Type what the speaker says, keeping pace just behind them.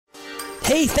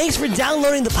Hey, thanks for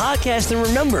downloading the podcast. And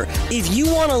remember, if you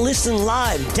want to listen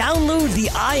live, download the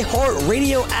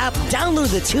iHeartRadio app,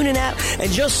 download the TuneIn app,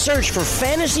 and just search for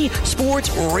Fantasy Sports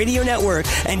Radio Network,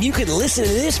 and you can listen to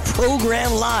this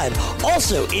program live.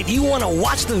 Also, if you want to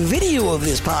watch the video of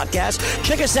this podcast,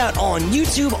 check us out on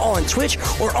YouTube, on Twitch,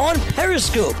 or on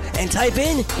Periscope, and type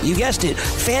in, you guessed it,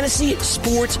 Fantasy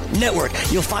Sports Network.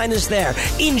 You'll find us there.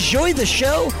 Enjoy the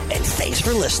show, and thanks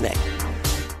for listening.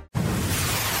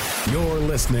 You're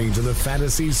listening to the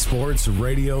Fantasy Sports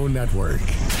Radio Network.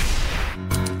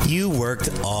 You worked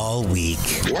all week.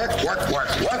 Work.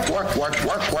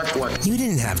 You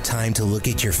didn't have time to look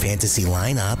at your fantasy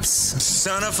lineups.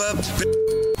 Son of a...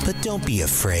 But don't be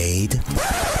afraid.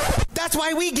 That's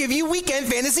why we give you Weekend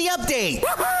Fantasy Update.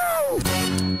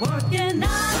 Woohoo! Working 9 to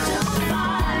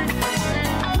 5.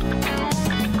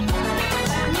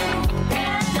 And you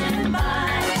getting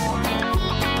by.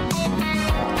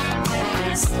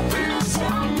 Just lose your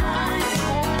mind.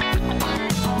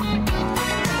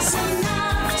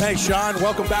 Thanks, Sean.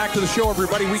 Welcome back to the show,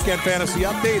 everybody. Weekend Fantasy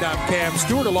Update. I'm Cam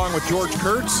Stewart along with George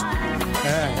Kurtz.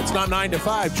 It's not 9 to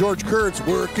 5. George Kurtz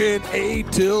working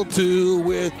 8 till 2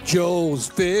 with Joe's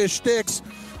Fish Sticks.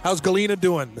 How's Galena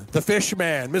doing? The fish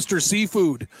man, Mr.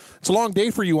 Seafood. It's a long day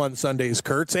for you on Sundays,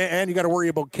 Kurtz, and you got to worry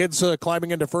about kids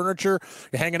climbing into furniture,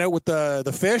 hanging out with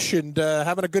the fish, and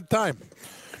having a good time.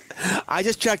 I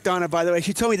just checked on her, by the way.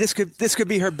 She told me this could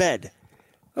be her bed.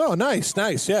 Oh, nice.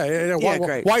 Yeah.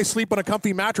 Great. Why sleep on a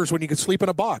comfy mattress when you can sleep in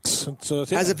a box?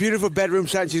 Has a beautiful bedroom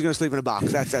set, and she's going to sleep in a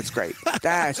box. That's great.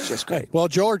 That's just great. Hey, well,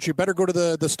 George, you better go to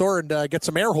the store and get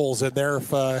some air holes in there.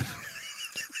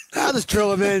 I'll just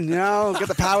drill them in, get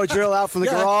the power drill out from the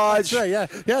garage. That's right,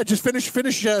 yeah. Just finish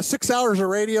 6 hours of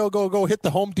radio, go hit the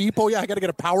Home Depot. Yeah, I got to get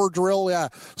a power drill,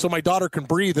 so my daughter can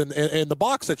breathe in the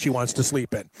box that she wants to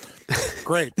sleep in.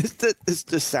 Great. This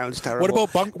just sounds terrible.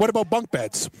 What about bunk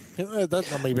beds?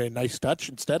 That's maybe a nice touch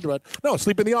instead, but no,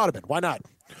 sleep in the ottoman. Why not?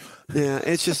 Yeah,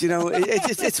 it's just,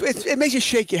 it makes you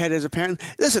shake your head as a parent.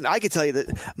 Listen, I can tell you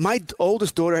that my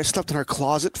oldest daughter has slept in her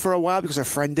closet for a while because her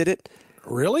friend did it.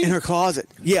 Really? In her closet.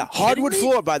 Yeah, hardwood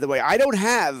floor, by the way. I don't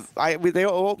have. Most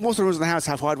of the rooms in the house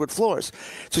have hardwood floors.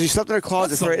 So she slept in her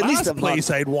closet for at least a month. Place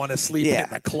I'd want to sleep in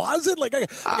the closet. Like I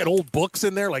got old books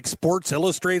in there, like Sports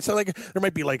Illustrated. So like there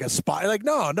might be like a spot. Like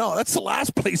no, that's the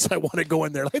last place I want to go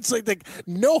in there. It's like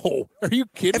no. Are you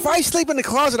kidding? If I sleep in the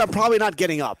closet, I'm probably not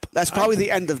getting up. That's probably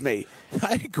the end of me.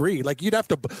 I agree. Like you'd have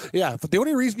to. Yeah. The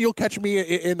only reason you'll catch me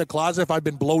in the closet if I've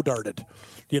been blow darted.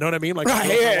 You know what I mean? Like,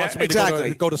 wants me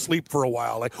to go to sleep for a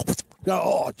while. Like,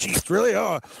 oh, jeez, really?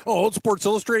 Oh, old Sports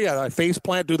Illustrated. Yeah, I face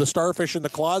plant, do the starfish in the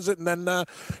closet, and then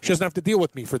she doesn't have to deal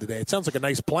with me for the day. It sounds like a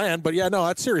nice plan, but yeah, no,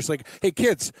 that's serious. Like, hey,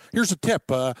 kids, here's a tip.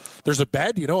 There's a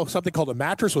bed, something called a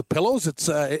mattress with pillows.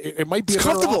 It might be a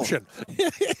better option.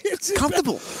 It's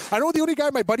comfortable. I know the only guy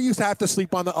my buddy used to have to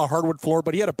sleep on a hardwood floor,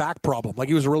 but he had a back problem. Like,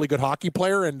 he was a really good hockey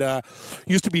player and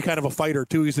used to be kind of a fighter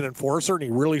too. He's an enforcer, and he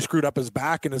really screwed up his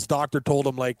back, and his doctor told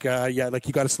him, like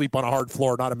you got to sleep on a hard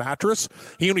floor, not a mattress.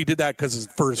 He only did that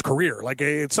for his career. Like,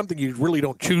 it's something you really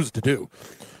don't choose to do.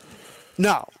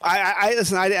 No, I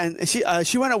listen.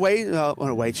 She went away.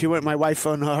 My wife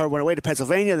and her went away to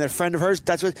Pennsylvania, and a friend of hers.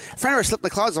 That's what friend of hers slept in the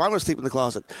closet. So I'm going to sleep in the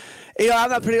closet. I'm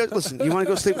not pretty. Listen, you want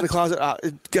to go sleep in the closet?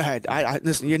 Go ahead.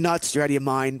 Listen, you're nuts. You're out of your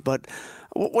mind. But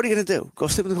what are you going to do? Go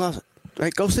sleep in the closet.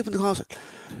 Right? Go sleep in the closet.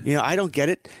 I don't get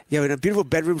it. You have a beautiful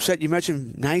bedroom set. You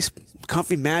mentioned nice,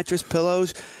 comfy mattress,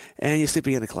 pillows, and you're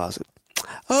sleeping in the closet.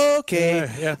 Okay.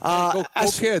 Yeah. Go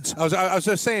kids. I was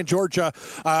just saying, George,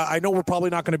 I know we're probably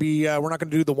not going to be, we're not going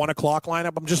to do the 1 o'clock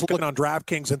lineup. I'm just looking on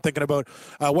DraftKings and thinking about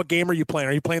what game are you playing?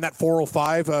 Are you playing that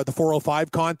 405, the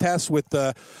 405 contest with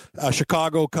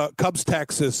Chicago, Cubs,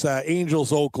 Texas,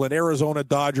 Angels, Oakland, Arizona,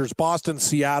 Dodgers, Boston,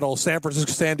 Seattle, San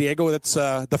Francisco, San Diego? That's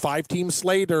the 5-team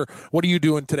slate, or what are you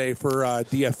doing today for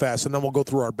DFS? And then we'll go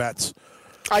through our bets.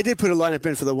 I did put a lineup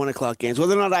in for the 1 o'clock games.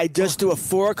 Whether or not I just do a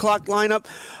 4 o'clock lineup,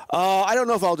 I don't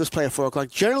know if I'll just play a 4 o'clock.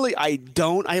 Generally, I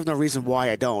don't. I have no reason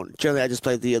why I don't. Generally, I just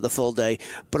play the full day.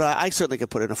 But I certainly could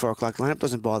put in a 4 o'clock lineup.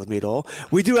 Doesn't bother me at all.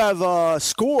 We do have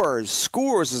scores.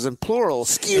 Scores is in plural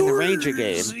in the Ranger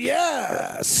game.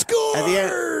 Yeah.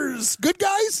 Scores. Good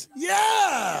guys?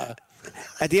 Yeah.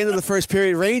 At the end of the first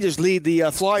period, Rangers lead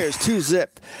the Flyers 2-0.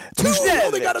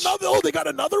 They got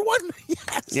another one?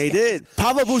 Yes. Yeah, he did.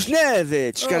 Pavel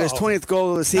Buchnevich got his 20th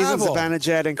goal of the season.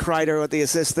 Zibanejad and Kreider with the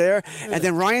assist there. Yeah. And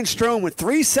then Ryan Strome with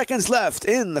 3 seconds left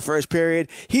in the first period.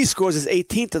 He scores his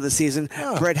 18th of the season.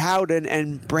 Yeah. Brett Howden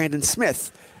and Brandon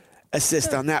Smith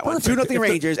assist on that one. 2-0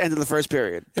 Rangers, end of the first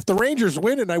period. If the Rangers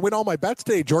win and I win all my bets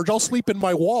today, George, I'll sleep in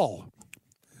my wall.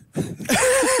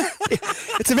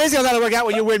 It's amazing how that'll work out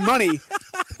when you win money.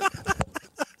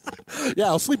 Yeah,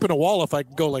 I'll sleep in a wall if I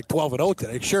can go like 12-0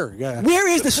 today. Sure, yeah. Where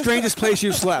is the strangest place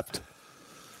you've slept?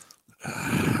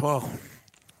 Well,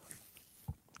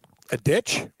 a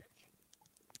ditch,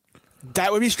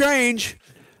 That would be strange.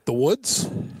 the woods,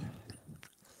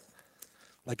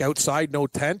 like outside, no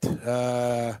tent,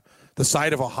 the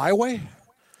side of a highway.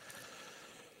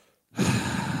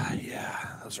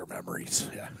 Yeah, those are memories.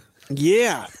 Yeah.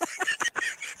 Yeah.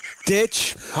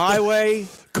 Ditch, highway,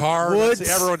 Car. woods.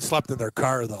 Everyone slept in their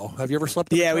car, though. Have you ever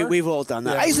slept in Yeah, a car? we've all done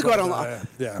that. Yeah, I used to go out we've on. all done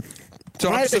that, yeah. So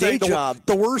When I I'm had a day saying job.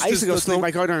 the worst I used to go is sleep in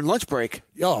my car during lunch break.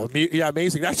 Oh, yeah,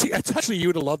 amazing. Actually, it's actually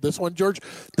you to love this one, George.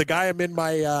 The guy I'm in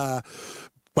my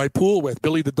pool with,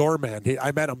 Billy the doorman.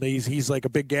 I met him. He's like a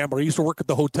big gambler. He used to work at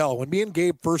the hotel. When me and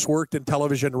Gabe first worked in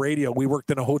television radio, we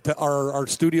worked in a hotel. Our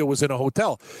studio was in a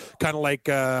hotel, kind of like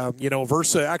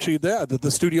Versa. Actually, the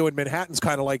studio in Manhattan's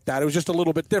kind of like that. It was just a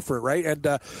little bit different, right?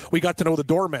 And we got to know the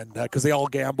doormen because they all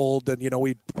gambled, and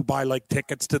we buy like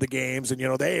tickets to the games, and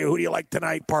hey, who do you like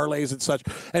tonight? Parlays and such.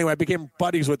 Anyway, I became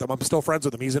buddies with him. I'm still friends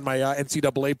with him. He's in my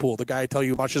NCAA pool. The guy I tell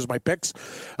you mushes my picks,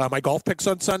 my golf picks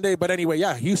on Sunday. But anyway,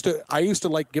 yeah, I used to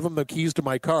like give him the keys to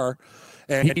my car,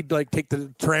 and he'd like take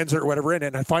the transit or whatever in,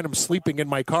 and I find him sleeping in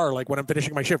my car, like when I'm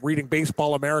finishing my shift, reading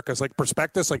Baseball America's like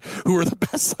prospectus, like who are the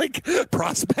best like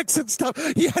prospects and stuff.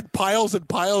 He had piles and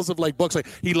piles of like books. Like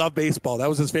he loved baseball; that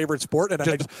was his favorite sport. And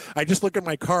I just look at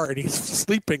my car, and he's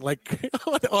sleeping like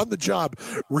on the job,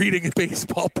 reading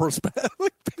baseball prospect,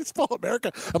 like Baseball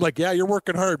America. I'm like, yeah, you're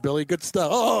working hard, Billy. Good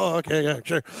stuff. Oh, okay, yeah,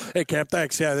 sure. Hey, Cam,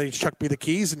 thanks. Yeah, they chuck me the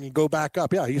keys, and you go back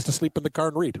up. Yeah, he used to sleep in the car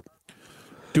and read.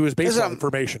 Do his baseball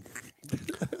information.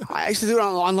 I used to do it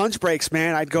on lunch breaks,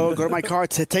 man. I'd go to my car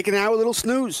to take an hour, little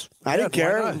snooze. I didn't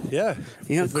care. Yeah.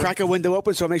 Crack a window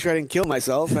open so I make sure I didn't kill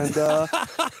myself, and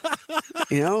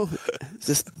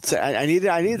just I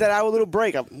needed that hour little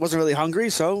break. I wasn't really hungry,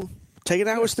 so take an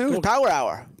hour snooze, power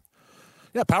hour.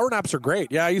 Yeah, power naps are great.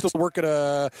 Yeah, I used to work at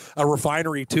a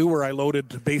refinery, too, where I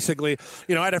loaded basically,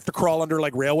 I'd have to crawl under,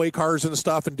 like, railway cars and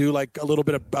stuff and do, like, a little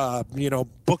bit of,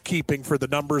 bookkeeping for the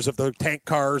numbers of the tank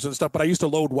cars and stuff. But I used to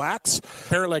load wax.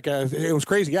 It was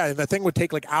crazy. Yeah, and the thing would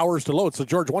take, like, hours to load. So,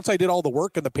 George, once I did all the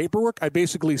work and the paperwork, I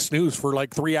basically snooze for,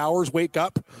 like, 3 hours, wake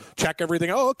up, check everything.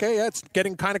 Oh, okay, yeah, it's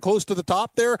getting kind of close to the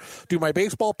top there. Do my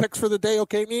baseball picks for the day.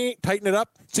 Okay, neat. Tighten it up.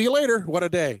 See you later. What a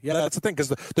day. Yeah, that's the thing, because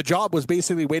the job was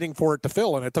basically waiting for it to fill,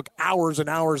 and it took hours and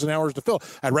hours and hours to fill.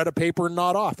 I read a paper and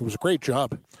nod off. It was a great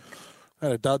job. I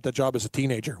had that job as a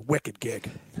teenager. Wicked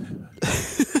gig.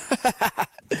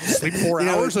 Sleep 4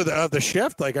 hours of the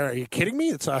shift? Like, are you kidding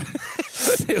me? It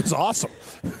was awesome.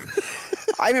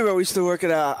 I remember we used to work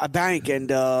at a bank, and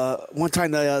one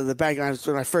time the bank,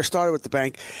 when I first started with the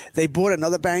bank, they bought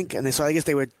another bank, and I guess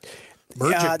they were no,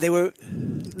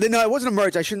 it wasn't a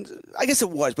merge. I guess it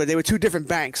was, but they were two different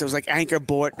banks. It was like Anchor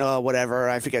bought whatever,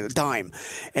 I forget, a Dime,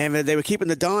 and they were keeping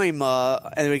the Dime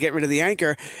and they would get rid of the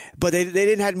Anchor, but they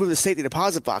didn't have to move the safety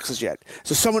deposit boxes yet.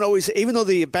 So someone always, even though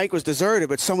the bank was deserted,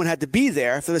 but someone had to be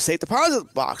there for the safe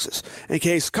deposit boxes in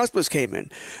case customers came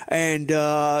in, and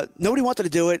nobody wanted to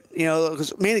do it,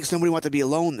 mainly because nobody wanted to be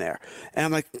alone there. And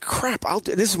I'm like, crap, I'll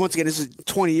do. This is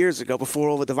 20 years ago before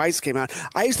all the devices came out.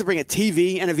 I used to bring a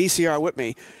TV and a VCR with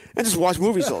me and just watch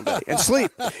movies all day and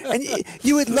sleep. And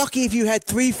you were lucky if you had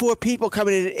 3-4 people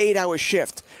coming in an 8-hour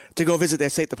shift to go visit their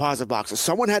safe deposit boxes.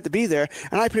 Someone had to be there,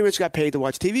 and I pretty much got paid to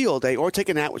watch TV all day or take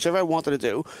a nap, whichever I wanted to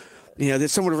do.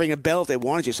 There's someone would ring a bell if they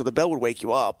wanted you, so the bell would wake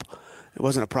you up. It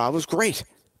wasn't a problem. It was great.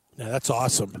 Yeah, that's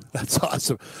awesome. That's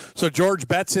awesome. So George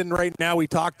Betts in right now. We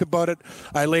talked about it.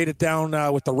 I laid it down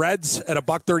with the Reds at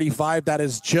 $1.35. That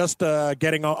is just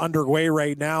getting underway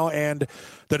right now. And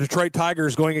the Detroit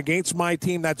Tigers going against my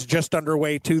team. That's just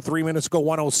underway. 2-3 minutes ago,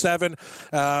 107.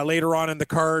 Later on in the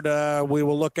card, we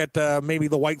will look at maybe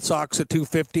the White Sox at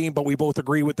 2:15. But we both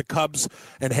agree with the Cubs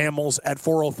and Hamels at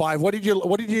 4:05.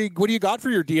 What do you got for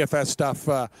your DFS stuff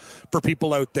for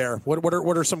people out there?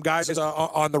 What are some guys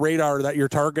on the radar that you're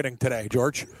targeting today,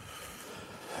 George?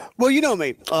 Well, you know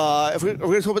me. If we're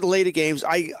going to talk about the later games,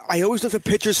 I always look at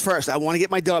pitchers first. I want to get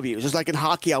my W's. Just like in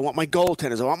hockey, I want my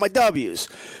goaltenders. I want my W's.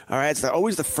 All right? It's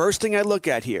always the first thing I look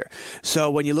at here. So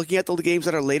when you're looking at the games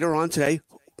that are later on today,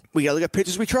 we got to look at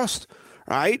pitchers we trust.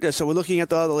 All right? So we're looking at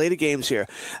the later games here.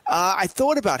 I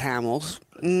thought about Hamels.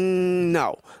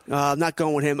 No. I'm not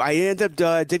going with him. I ended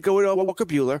up did go with Walker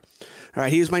Buehler. All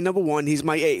right? He was my number one. He's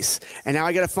my ace. And now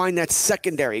I got to find that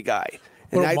secondary guy.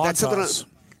 And that's something.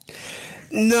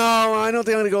 No, I don't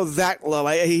think I'm going to go that low.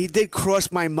 He did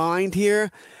cross my mind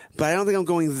here, but I don't think I'm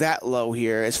going that low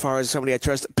here as far as somebody I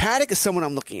trust. Paddock is someone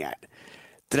I'm looking at.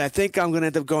 that I think I'm going to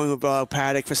end up going with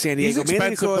Paddock for San He's Diego.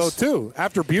 expensive, though, too.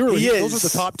 After Buehler, He those is. are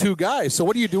the top two guys. So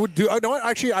what do you do? No,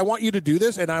 actually, I want you to do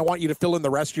this, and I want you to fill in the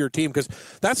rest of your team, because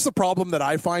that's the problem that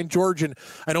I find, George. And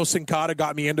I know Sincata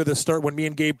got me into this start when me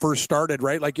and Gabe first started,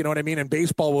 right? Like, you know what I mean? And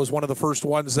baseball was one of the first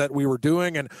ones that we were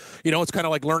doing. And, you know, it's kind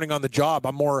of like learning on the job.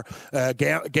 I'm more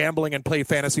gambling and play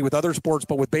fantasy with other sports.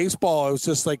 But with baseball, it was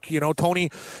just like, you know, Tony,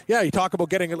 yeah, you talk about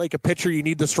getting like a pitcher. You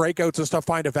need the strikeouts and stuff,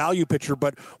 find a value pitcher.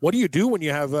 But what do you do when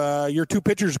you have your two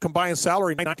pitchers combined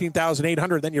salary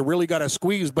 $19,800? Then you really got to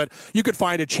squeeze. But you could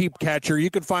find a cheap catcher, you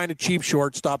could find a cheap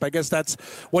shortstop. I guess that's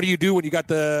what do you do when you got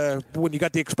the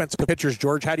expensive pitchers,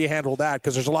 George? How do you handle that?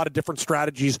 Because there's a lot of different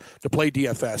strategies to play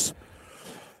DFS.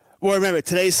 Well, remember,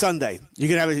 today's Sunday. You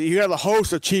can have a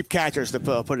host of cheap catchers to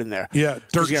put in there. Yeah,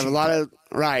 dirt you have a lot of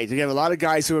You have a lot of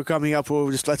guys who are coming up who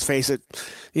are just, let's face it,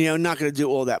 you know, not going to do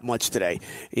all that much today.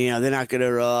 You know, they're not going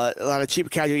to a lot of cheap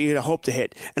catchers you're going to hope to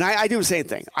hit. And I do the same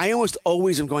thing. I almost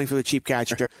always am going for the cheap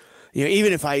catcher. You know,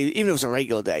 even if it was a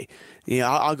regular day, you know,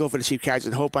 I'll go for the cheap catcher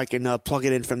and hope I can plug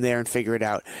it in from there and figure it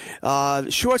out.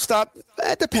 Shortstop,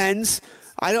 it depends.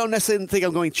 I don't necessarily think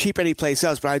I'm going cheap anyplace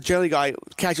else, but I generally go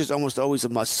catcher's almost always a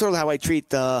must. Sort of how I treat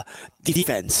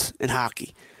defense in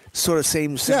hockey. Sort of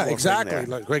same. Yeah, exactly.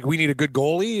 Like we need a good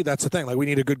goalie. That's the thing. Like we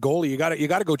need a good goalie. You got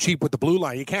to go cheap with the blue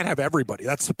line. You can't have everybody.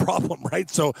 That's the problem, right?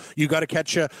 So you got to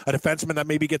catch a defenseman that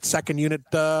maybe gets second unit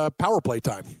power play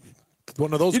time.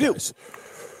 One of those guys.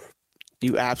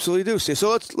 You absolutely do.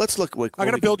 So let's look. I'm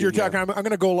going to build your jack. I'm going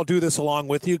to go do this along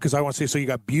with you because I want to see. So you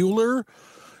got Buehler.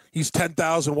 He's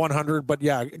 10,100, but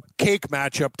yeah, cake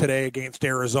matchup today against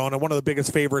Arizona. One of the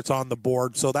biggest favorites on the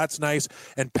board, so that's nice.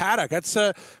 And Paddock, that's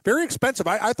very expensive.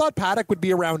 I thought Paddock would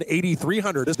be around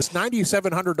 8,300. This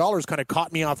 $9,700 kind of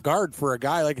caught me off guard for a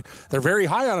guy. Like they're very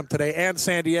high on him today. And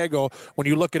San Diego, when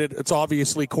you look at it, it's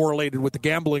obviously correlated with the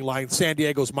gambling line. San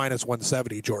Diego's minus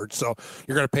 170, George. So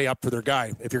you're going to pay up for their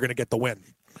guy if you're going to get the win.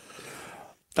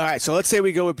 All right, so let's say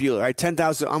we go with Buehler. All right,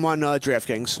 10,000. I'm on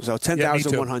DraftKings, so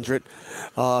 10,100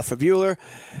 for Buehler.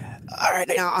 All right,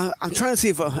 now I'm trying to see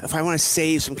if I want to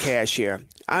save some cash here.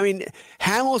 I mean,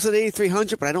 Hamill's at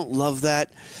 8,300, but I don't love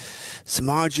that.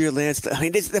 Samaji, Lance. I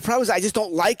mean, the problem is I just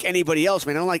don't like anybody else. I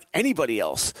mean, I don't like anybody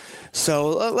else. So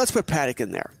let's put Paddock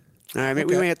in there. All right,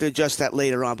 maybe we may have to adjust that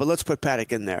later on, but let's put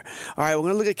Paddock in there. All right, we're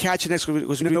going to look at catcher next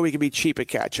because we know we can be cheap at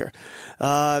catcher.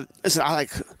 Listen, I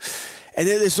like. And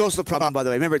then there's also the problem, by the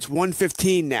way. Remember, it's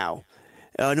 115 now.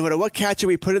 No matter what catcher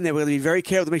we put in there, we're going to be very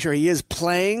careful to make sure he is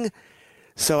playing.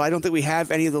 So I don't think we have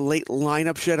any of the late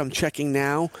lineups yet. I'm checking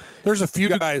now. There's a few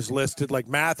guys listed, like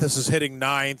Mathis is hitting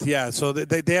ninth. Yeah, so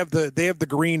they have the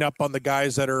green up on the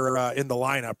guys that are in the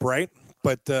lineup, right?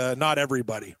 But not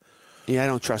everybody. Yeah, I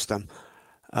don't trust them.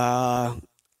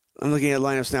 I'm looking at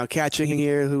lineups now. Catching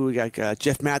here, who we got?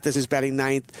 Jeff Mathis is batting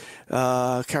ninth.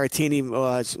 Caratini,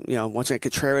 once again,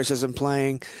 Contreras isn't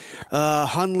playing.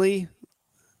 Hundley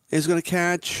is going to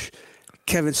catch.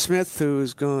 Kevin Smith,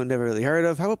 who's going, never really heard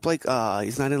of. How about Blake?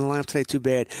 He's not in the lineup today. Too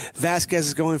bad. Vasquez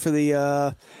is going for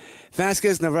the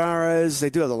Vasquez, Navarez.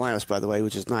 They do have the lineups, by the way,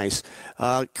 which is nice.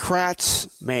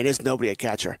 Kratz, man, there's nobody at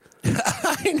catcher.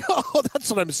 I know.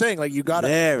 That's what I'm saying. Like you got to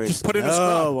just put in a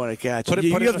scrub. No one at catcher. Put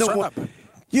in a scrub.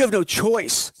 You have no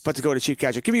choice but to go to cheap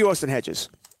catcher. Give me Austin Hedges.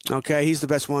 Okay, he's the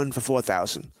best one for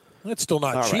 4,000. It's still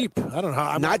not cheap. Right. I don't know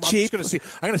how. I'm cheap. I'm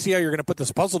going to see how you're going to put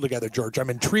this puzzle together, George. I'm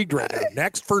intrigued right now.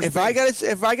 Next, first. If I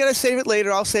gotta save it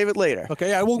later, I'll save it later. Okay.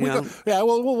 Yeah. We'll do.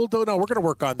 No, we're going to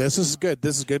work on this. This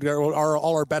is good.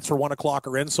 All our bets for 1 o'clock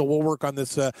are in, so we'll work on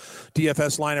this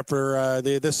DFS lineup for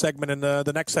this segment and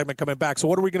the next segment coming back. So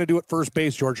what are we going to do at first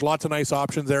base, George? Lots of nice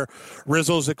options there.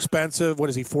 Rizzo's expensive. What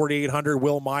is he? 4,800.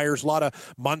 Will Myers. A lot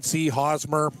of Muncy,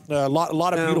 Hosmer. A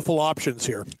lot of beautiful options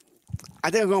here. I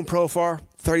think I'm going Profar,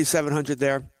 3,700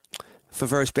 there for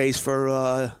first base.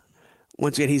 For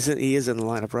once again, he is in the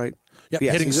lineup, right? Yep,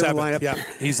 yes, hitting seventh. Yeah,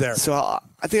 he's there. So I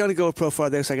think I'm going to go with Profar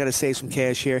there. So I got to save some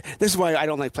cash here. This is why I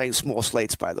don't like playing small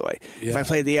slates. By the way, if I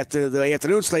play the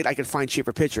afternoon slate, I can find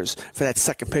cheaper pitchers for that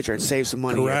second pitcher and save some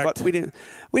money. Correct. Here. But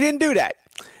we didn't do that.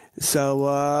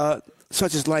 So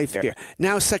such is life here.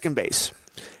 Now second base.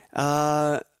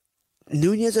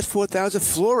 Nunez at 4,000.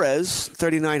 Flores,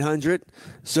 3,900.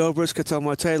 Zobrist, Ketel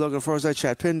Marte, Logan Forsythe,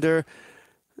 Chad Pinder.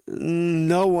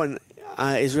 No one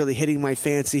is really hitting my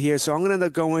fancy here, so I'm going to end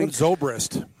up going. What's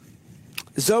Zobrist?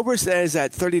 Zobrist is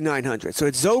at 3,900. So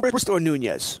it's Zobrist or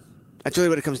Nunez. That's really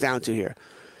what it comes down to here.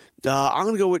 I'm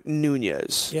going to go with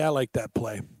Nunez. Yeah, I like that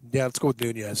play. Yeah, let's go with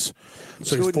Nunez.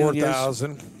 So he's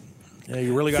 4,000. Yeah,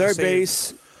 you really got to Third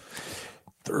base.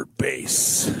 Third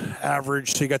base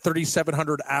average. So you got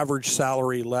 3,700 average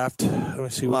salary left. Let me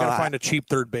see. We got to find a cheap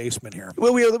third baseman here.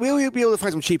 We'll be able to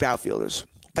find some cheap outfielders.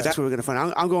 That's what we're going to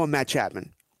find. I'm going Matt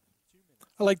Chapman.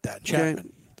 I like that, Chapman. Okay.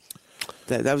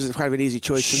 That was kind of an easy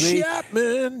choice for me.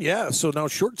 Chapman, yeah. So now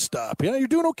shortstop. Yeah, you're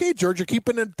doing okay, George. You're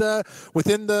keeping it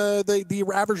within the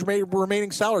average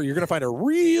remaining salary. You're going to find a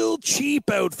real cheap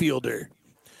outfielder.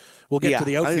 We'll get to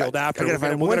the outfield after.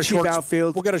 We'll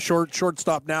get a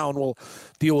shortstop now, and we'll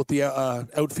deal with the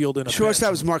outfield in a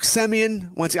shortstop was Mark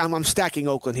Semien. Once I'm stacking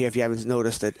Oakland here, if you haven't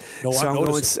noticed it. No, so I'm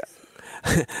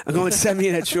going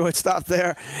Semien at shortstop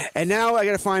there. And now I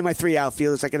got to find my 3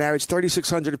 outfielders. I can average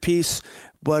 3,600 apiece,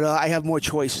 but I have more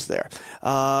choices there.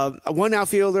 One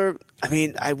outfielder, I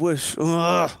mean, I wish.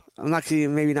 I'm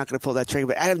maybe not going to pull that trigger,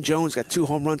 but Adam Jones got 2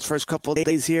 home runs first couple of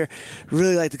days here.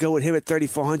 Really like to go with him at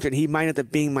 3,400. He might end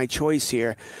up being my choice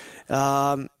here.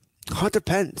 Hunter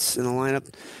Pence in the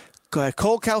lineup.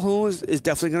 Cole Calhoun is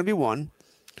definitely going to be one.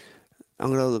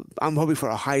 I'm hoping for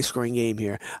a high-scoring game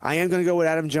here. I am going to go with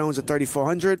Adam Jones at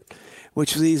 3,400,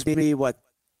 which leaves me,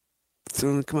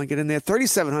 come on, get in there,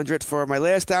 3,700 for my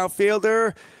last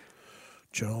outfielder.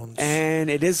 Jones. And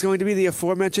it is going to be the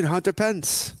aforementioned Hunter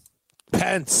Pence.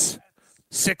 Pence.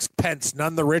 6 pence,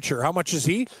 none the richer. How much is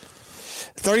he?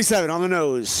 37 on the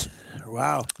nose.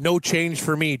 Wow. No change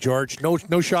for me, George.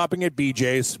 No shopping at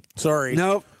BJ's. Sorry.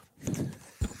 Nope.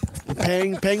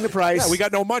 Paying the price. Yeah, we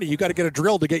got no money. You got to get a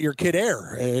drill to get your kid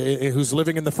air, who's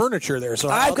living in the furniture there. So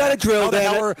I've got a drill.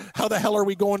 How the hell are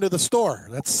we going to the store?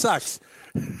 That sucks.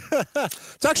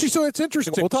 It's actually it's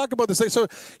interesting. We'll talk about this. So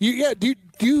do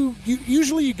you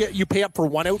usually you pay up for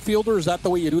one outfielder? Is that the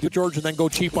way you do it, George, and then go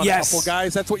cheap on a couple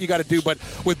guys? That's what you got to do. But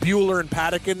with Buehler and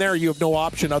Paddock in there, you have no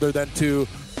option other than to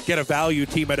get a value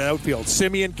team at outfield.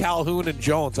 Semien, Calhoun, and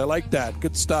Jones. I like that.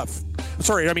 Good stuff.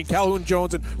 Sorry, I mean Calhoun,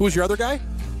 Jones, and who's your other guy?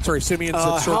 Sorry, Semien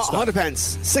said shortstop. Hunter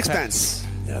Pence. 6 pence.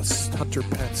 Yes, Hunter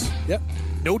Pence. Yep.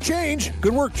 No change.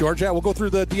 Good work, George. Yeah, we'll go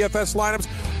through the DFS lineups.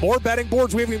 More betting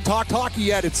boards. We haven't even talked hockey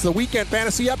yet. It's the weekend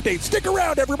fantasy update. Stick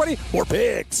around, everybody. More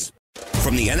picks.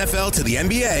 From the NFL to the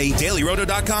NBA,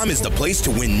 DailyRoto.com is the place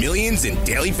to win millions in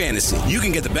daily fantasy. You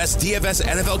can get the best DFS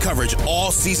NFL coverage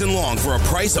all season long for a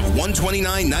price of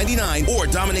 $129.99 or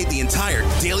dominate the entire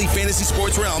daily fantasy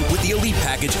sports realm with the Elite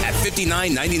Package at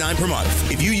 $59.99 per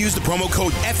month. If you use the promo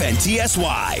code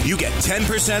FNTSY, you get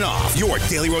 10% off your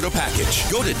Daily Roto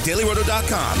package. Go to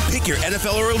DailyRoto.com, pick your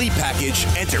NFL or Elite Package,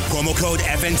 enter promo code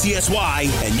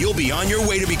FNTSY, and you'll be on your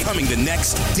way to becoming the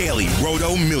next Daily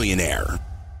Roto millionaire.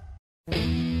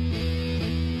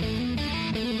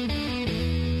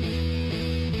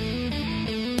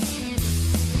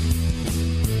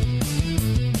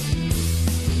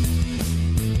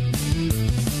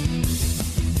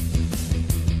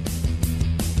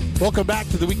 Welcome back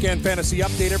to the Weekend Fantasy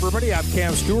Update, everybody. I'm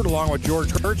Cam Stewart along with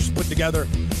George Hirsch. Put together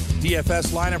DFS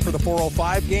lineup for the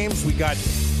 405 games. We got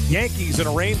Yankees in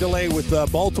a rain delay with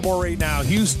Baltimore right now,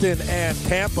 Houston and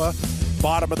Tampa.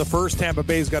 Bottom of the first, Tampa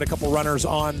Bay's got a couple runners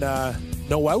on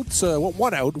no outs.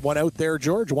 One out there,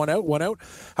 George. One out.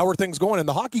 How are things going? And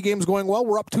the hockey game's going well.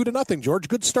 We're up 2-0, George.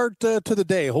 Good start to the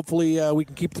day. Hopefully we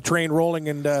can keep the train rolling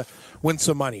and win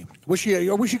some money. Wish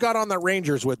you got on that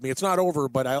Rangers with me. It's not over,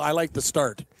 but I like the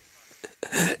start.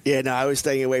 Yeah, no, I was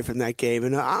staying away from that game,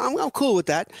 and I'm cool with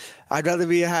that. I'd rather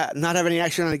be not have any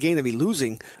action on a game than be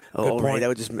losing. Right, that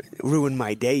would just ruin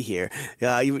my day here.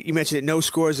 You mentioned it, no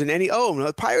scores in any. Oh, no,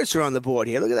 the Pirates are on the board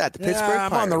here. Look at that, the Pittsburgh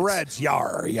Pirates. I'm on the Reds.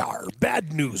 Yar.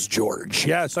 Bad news, George.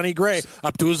 Yeah, Sonny Gray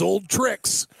up to his old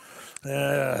tricks.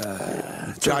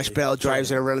 Josh Bell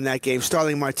drives around in that game.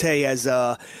 Starling Marte has.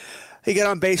 He got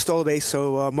on base, stole a base,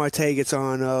 so Marte gets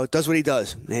on, does what he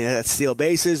does. And that's steal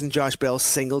bases, and Josh Bell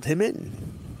singled him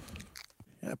in.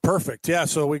 Yeah, perfect. Yeah,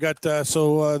 so we got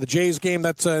the Jays game,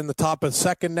 that's in the top of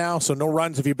second now, so no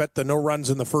runs if you bet the no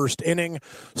runs in the first inning.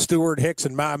 Stewart, Hicks,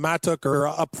 and Matuk are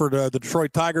up for the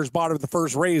Detroit Tigers. Bottom of the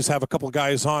first, Rays have a couple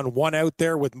guys on, one out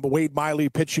there with Wade Miley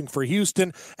pitching for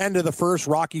Houston. End of the first,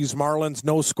 Rockies, Marlins,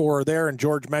 no score there, and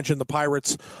George mentioned the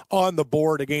Pirates on the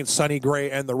board against Sonny Gray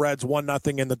and the Reds,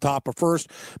 1-0 in the top of first.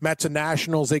 Mets and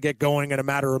Nationals, they get going in a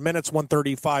matter of minutes,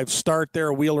 1:35 start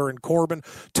there, Wheeler and Corbin.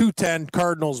 2:10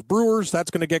 Cardinals, Brewers,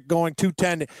 that's going to get going.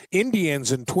 2:10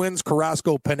 Indians and Twins,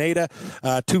 Carrasco, Pineda.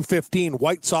 2:15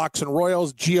 White Sox and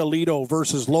Royals, Giolito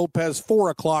versus Lopez. 4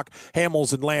 o'clock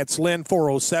Hamels and Lance Lynn.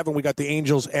 4:07 we got the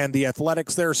Angels and the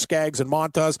Athletics there, Skaggs and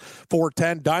Montas.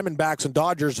 4:10 Diamondbacks and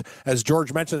Dodgers. As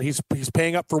George mentioned, he's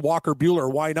paying up for Walker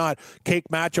Buehler. Why not? Cake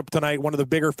matchup tonight. One of the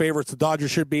bigger favorites. The Dodgers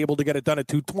should be able to get it done at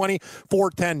 2:20.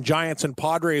 4:10 Giants and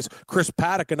Padres. Chris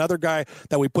Paddock, another guy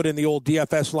that we put in the old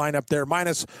DFS lineup there,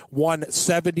 minus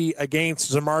 170 against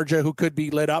Zamarja, who could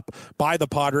be lit up by the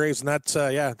Padres. And that's,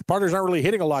 the Padres aren't really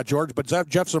hitting a lot, George, but Jeff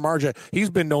Zamarja, he's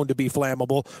been known to be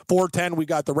flammable. 4:10, we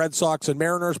got the Red Sox and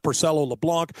Mariners, Porcello,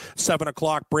 LeBlanc. 7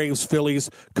 o'clock, Braves, Phillies,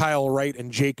 Kyle Wright,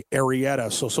 and Jake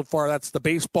Arrieta. So far, that's the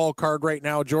baseball card right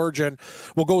now, George. And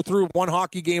we'll go through one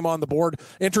hockey game on the board.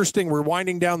 Interesting, we're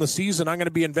winding down the season. I'm going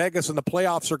to be in Vegas, and the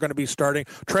playoffs are going to be starting.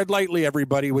 Tread lightly,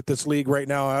 everybody, with this league right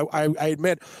now. I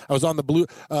admit, I was on the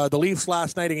Leafs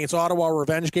last night against Ottawa,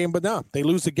 revenge game, but no, they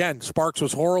lose again. Sparks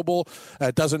was horrible.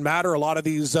 It doesn't matter. A lot of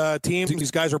these teams,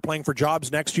 these guys are playing for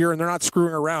jobs next year, and they're not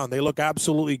screwing around. They look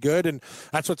absolutely good, and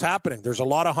that's what's happening. There's a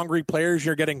lot of hungry players.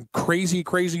 You're getting crazy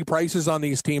prices on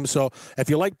these teams. So if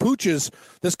you like pooches,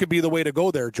 this could be the way to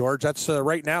go there, George. That's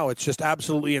right now. It's just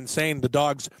absolutely insane. The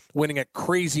Dogs winning at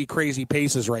crazy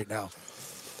paces right now.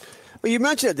 Well, you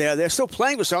mentioned it there. They're still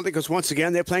playing for something because, once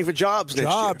again, they're playing for jobs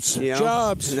next year.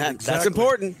 Jobs. And Exactly. That's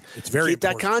important. It's very Keep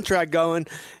that important. contract going.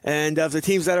 And of the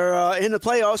teams that are in the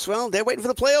playoffs, well, they're waiting for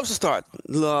the playoffs to start,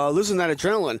 losing that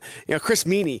adrenaline. Chris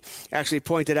Meany actually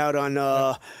pointed out on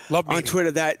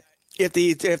Twitter that if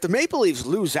the Maple Leafs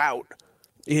lose out,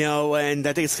 and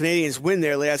I think it's Canadians win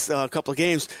their last couple of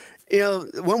games,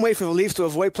 one way for the Leafs to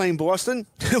avoid playing Boston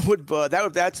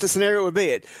that's the scenario it would be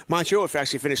it. Montreal would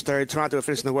actually finish third. Toronto would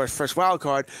finish in the worst first wild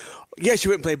card. Yes, you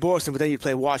wouldn't play Boston, but then you'd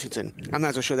play Washington. I'm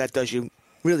not so sure that does you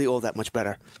really all that much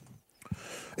better.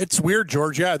 It's weird,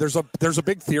 George. Yeah, there's a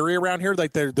big theory around here,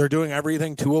 like they're doing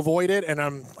everything to avoid it, and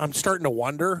I'm starting to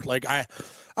wonder. Like I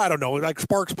don't know. Like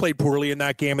Sparks played poorly in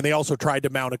that game, and they also tried to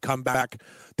mount a comeback.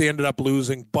 They ended up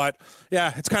losing, but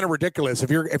yeah, it's kind of ridiculous.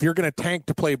 If you're going to tank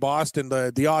to play Boston,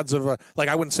 the odds of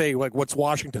I wouldn't say like what's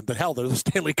Washington? The hell, they're the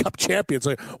Stanley Cup champions,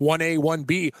 like 1A,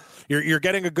 1B. You're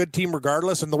getting a good team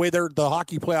regardless, and the way the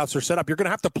hockey playoffs are set up, you're going to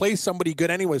have to play somebody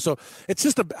good anyway. So it's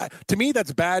just to me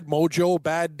that's bad mojo,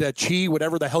 bad chi,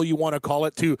 whatever the hell you want to call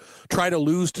it, to try to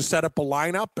lose to set up a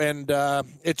lineup, and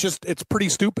it's pretty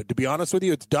stupid, to be honest with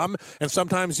you. It's dumb, and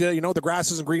sometimes the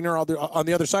grass isn't greener on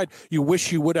the other side. You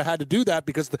wish you would have had to do that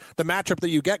because the matchup that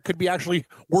you get could be actually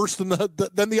worse than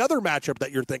the other matchup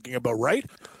that you're thinking about, right?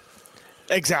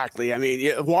 Exactly. I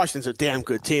mean, Washington's a damn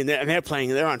good team, and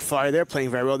they're on fire. They're playing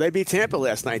very well. They beat Tampa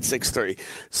last night 6-3.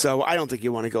 So I don't think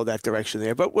you want to go that direction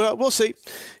there. But we'll see.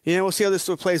 We'll see how this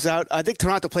plays out. I think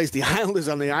Toronto plays the Islanders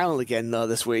on the island again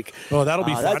this week. Oh, that'll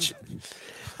be fun.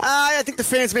 I think the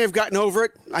fans may have gotten over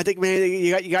it. I think maybe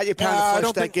you got your pound of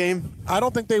flesh that game. I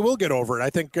don't think they will get over it. I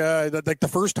think that the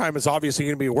first time is obviously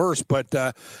going to be worse. But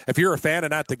if you're a fan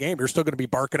and at the game, you're still going to be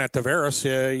barking at Tavares.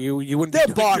 You wouldn't They'll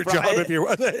be bark, doing your job if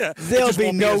you. They'll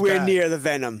be nowhere near the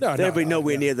venom. They'll be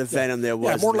nowhere near the venom there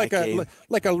was. Yeah, more in like that game.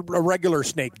 like a regular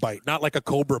snake bite, not like a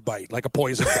cobra bite, like a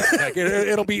poison bite. Like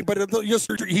it'll be, but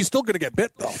he's still going to get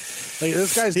bit though. Like,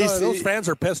 those fans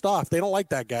are pissed off. They don't like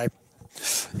that guy.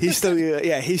 He's still going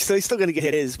to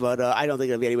get his, but I don't think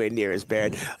it'll be anywhere near as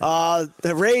bad.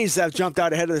 The Rays have jumped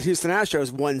out ahead of the Houston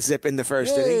Astros 1-0 in the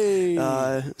first inning.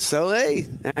 That'll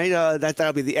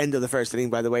be the end of the first inning,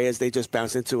 by the way, as they just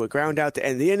bounced into a ground out to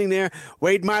end the inning there.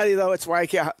 Wade Miley, though, it's why I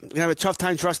have a tough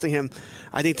time trusting him.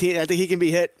 I think he can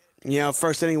be hit.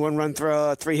 First inning, 1 run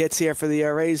through 3 hits here for the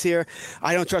Rays here.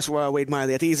 I don't trust Wade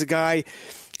Miley. I think he's a guy.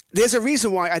 There's a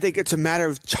reason why I think it's a matter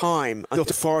of time until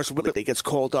Forrest Whitley gets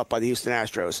called up by the Houston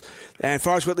Astros. And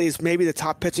Forrest Whitley is maybe the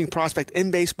top pitching prospect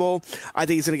in baseball. I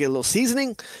think he's going to get a little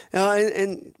seasoning.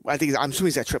 And I'm assuming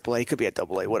he's at AAA. He could be at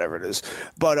AA, whatever it is.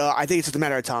 But I think it's just a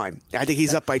matter of time. I think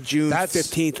he's up by June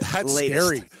 15th. That's latest.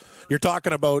 Scary. You're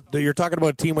talking about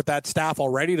a team with that staff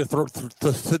already to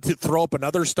throw up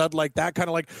another stud like that. Kind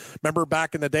of like, remember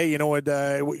back in the day,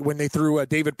 when they threw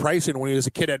David Price in when he was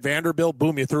a kid at Vanderbilt.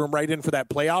 Boom, you threw him right in for that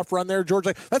playoff run there, George.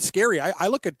 Like, that's scary. I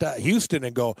look at Houston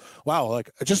and go, wow, like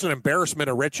just an embarrassment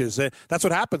of riches. That's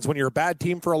what happens when you're a bad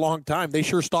team for a long time. They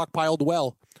sure stockpiled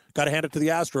well. Got to hand it to the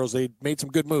Astros. They made some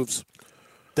good moves.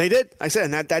 They did. I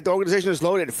said, and that organization is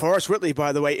loaded. Forrest Whitley,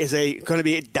 by the way, is going to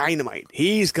be dynamite.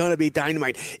 He's going to be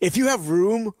dynamite. If you have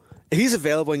room, if he's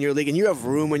available in your league and you have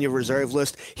room on your reserve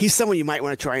list, he's someone you might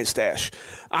want to try and stash.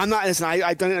 I've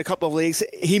done it in a couple of leagues.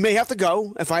 He may have to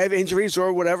go. If I have injuries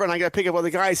or whatever and I got to pick up other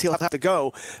guys, he'll have to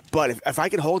go. But if I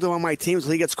can hold him on my team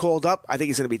until he gets called up, I think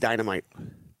he's going to be dynamite.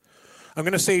 I'm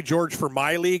going to say, George, for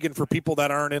my league and for people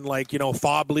that aren't in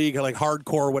FOB league, like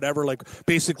hardcore, whatever, like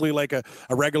basically like a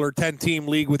regular 10-team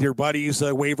league with your buddies,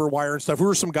 waiver wire and stuff. Who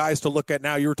are some guys to look at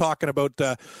now? You were talking about,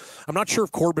 I'm not sure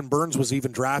if Corbin Burns was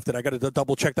even drafted. I got to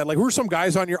double check that. Like, who are some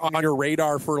guys on your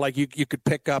radar for like you could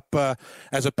pick up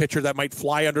as a pitcher that might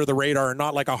fly under the radar and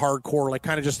not like a hardcore, like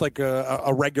kind of just like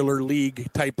a regular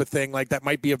league type of thing, like that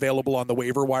might be available on the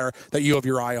waiver wire that you have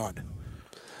your eye on?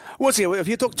 Once again, if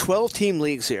you took 12-team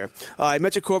leagues here, I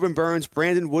mentioned Corbin Burns,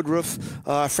 Brandon Woodruff,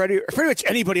 pretty much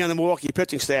anybody on the Milwaukee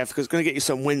pitching staff because it's going to get you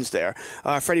some wins there.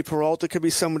 Freddie Peralta could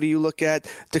be somebody you look at.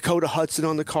 Dakota Hudson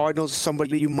on the Cardinals is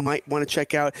somebody you might want to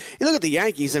check out. You look at the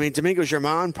Yankees. I mean, Domingo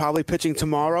Germán probably pitching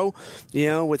tomorrow,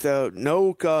 with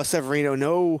no Severino,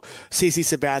 no CC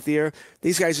Sabathia.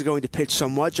 These guys are going to pitch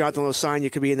somewhat. Jonathan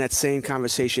Losanya could be in that same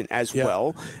conversation as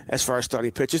well as far as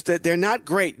starting pitchers. They're not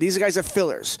great. These guys are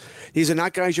fillers. These are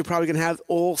not guys you're probably going to have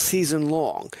all season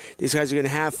long. These guys are going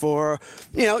to have for,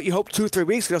 you hope 2-3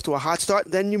 weeks, get off to a hot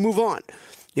start, then you move on.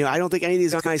 I don't think any of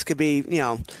these guys could be,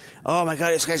 oh my God,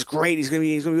 this guy's great. He's gonna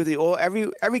be with you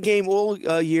every game all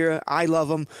year. I love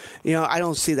him. I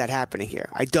don't see that happening here.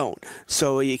 I don't.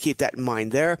 So you keep that in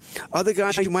mind there. Other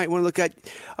guys you might want to look at.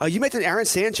 You mentioned Aaron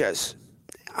Sanchez.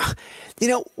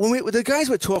 When the guys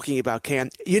we're talking about, Cam,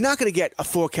 you're not going to get a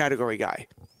 4-category guy.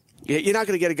 You're not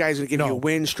going to get a guy who's going to give you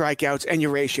wins, strikeouts, and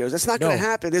your ratios. That's not going to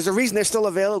happen. There's a reason they're still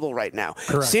available right now.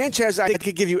 Correct. Sanchez, I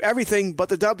could give you everything but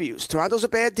the W's. Toronto's a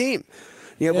bad team.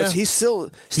 But he's still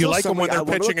you like them when they're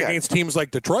pitching against teams like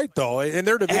Detroit, though, in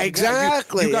their division.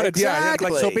 Exactly. You got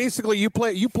exactly. So basically, you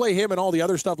play him and all the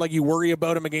other stuff. Like you worry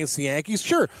about him against the Yankees,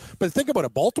 sure. But think about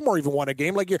it. Baltimore even won a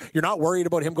game. Like you're not worried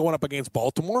about him going up against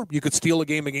Baltimore. You could steal a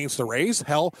game against the Rays.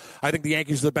 Hell, I think the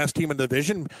Yankees are the best team in the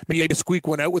division. Maybe they squeak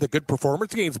one out with a good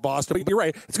performance against Boston. But you're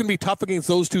right. It's going to be tough against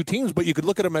those two teams. But you could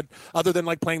look at them other than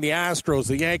like playing the Astros,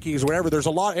 the Yankees, whatever. There's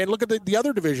a lot. And look at the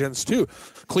other divisions too.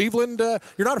 Cleveland.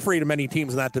 You're not afraid of many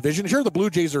teams in that division. Sure, the Blue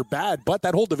Jays are bad, but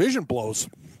that whole division blows.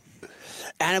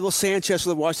 Anibal Sanchez for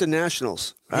the Washington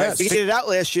Nationals. Yes. He figured it out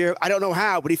last year. I don't know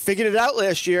how, but he figured it out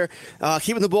last year,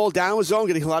 keeping the ball down his zone,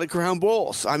 getting a lot of ground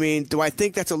balls. I mean, do I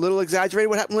think that's a little exaggerated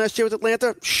what happened last year with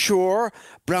Atlanta? Sure.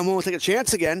 But I'm willing to take a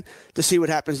chance again to see what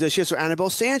happens this year. So Anibal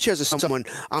Sanchez is someone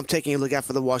I'm taking a look at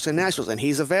for the Washington Nationals, and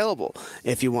he's available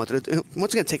if you wanted to.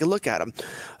 Once again, take a look at him.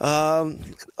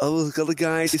 Other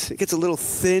guys, it gets a little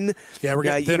thin. Yeah, we're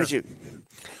getting thinner.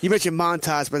 You mentioned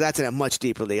Montas, but that's in a much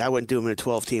deeper league. I wouldn't do him in a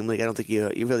 12-team league. I don't think you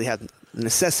really have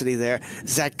necessity there.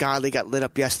 Zach Godley got lit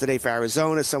up yesterday for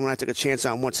Arizona, someone I took a chance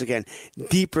on once again.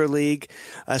 Deeper league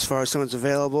as far as someone's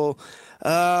available.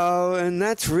 And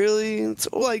that's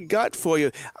all I got for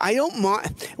you. I don't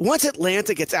mind. Once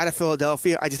Atlanta gets out of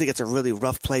Philadelphia, I just think it's a really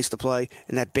rough place to play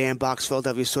in that bandbox.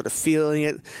 Philadelphia's sort of feeling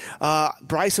it.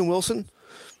 Bryson Wilson,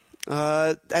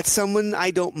 that's someone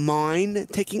I don't mind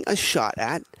taking a shot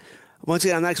at. Once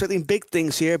again, I'm not expecting big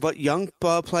things here, but young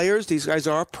players, these guys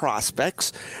are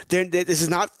prospects. This is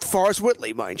not Forrest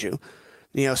Whitley, mind you.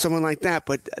 Someone like that.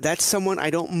 But that's someone I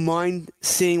don't mind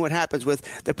seeing what happens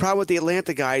with. The problem with the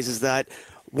Atlanta guys is that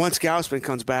once Gausman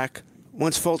comes back,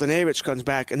 once Fulton Avich comes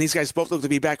back, and these guys both look to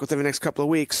be back within the next couple of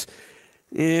weeks,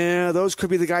 those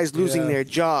could be the guys losing their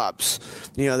jobs,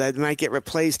 that might get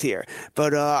replaced here.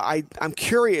 But I'm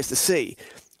curious to see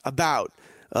about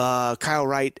Kyle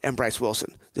Wright and Bryce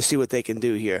Wilson to see what they can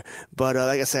do here. But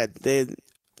like I said, they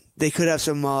could have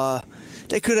some. I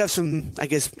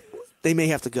guess they may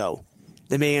have to go.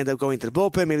 They may end up going to the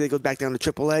bullpen. Maybe they go back down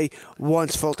to AAA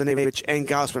once Fulton Avich and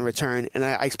Gausman return. And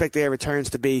I expect their returns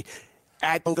to be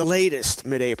at the latest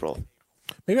mid-April.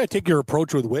 Maybe I take your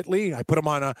approach with Whitley. I put him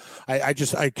on I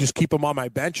just keep him on my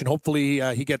bench, and hopefully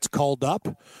he gets called up.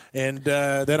 And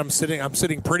then I'm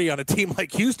sitting pretty on a team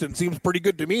like Houston. Seems pretty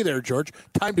good to me there, George.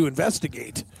 Time to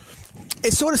investigate.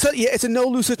 It's sort of it's a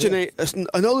no-lose situation.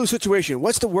 A no-lose situation.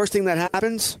 What's the worst thing that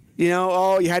happens? You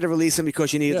had to release him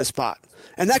because you needed the spot.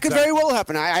 And that could very well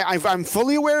happen. I'm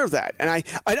fully aware of that. And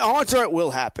odds are it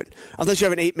will happen, unless you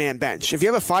have an 8-man bench. If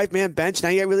you have a 5-man bench, now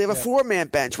you really have a 4-man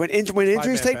bench. When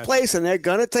injuries take place, and they're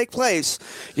going to take place,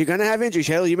 you're going to have injuries.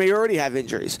 Hell, you may already have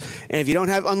injuries. And if you don't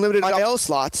have unlimited IL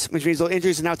slots, which means those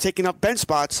injuries are now taking up bench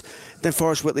spots, then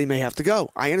Forrest Whitley may have to go.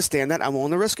 I understand that. I'm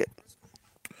willing to risk it.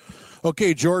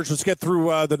 Okay, George, let's get through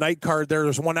the night card there.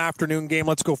 There's one afternoon game.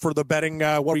 Let's go for the betting.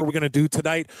 What are we going to do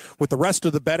tonight with the rest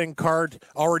of the betting card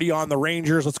already on the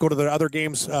Rangers? Let's go to the other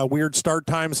games. Weird start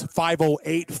times,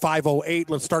 5:08.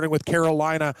 Let's starting with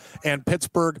Carolina and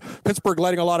Pittsburgh. Pittsburgh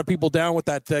letting a lot of people down with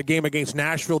that game against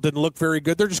Nashville. Didn't look very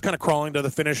good. They're just kind of crawling to the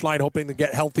finish line, hoping to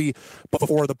get healthy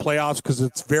before the playoffs because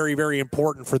it's very, very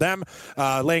important for them.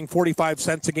 Laying 45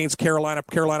 cents against Carolina.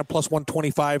 Carolina plus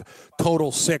 125,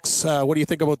 total 6. What do you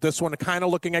think about this one? Kind of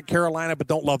looking at Carolina, but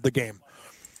don't love the game.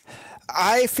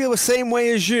 I feel the same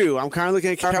way as you. I'm kind of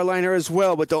looking at Carolina as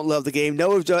well, but don't love the game.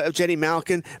 No of Jenny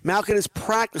Malkin. Malkin is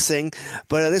practicing,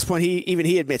 but at this point,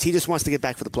 he admits he just wants to get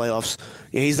back for the playoffs.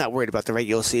 He's not worried about the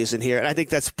regular season here, and I think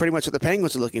that's pretty much what the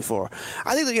Penguins are looking for.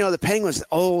 I think that, the Penguins,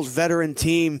 old veteran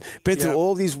team, been through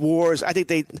all these wars. I think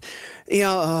they,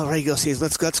 regular season.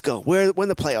 Let's go. When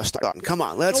the playoffs start, come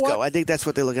on, let's go. I think that's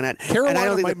what they're looking at. Carolina and I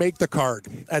don't think might make the card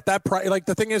at that price. Like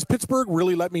the thing is, Pittsburgh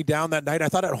really let me down that night. I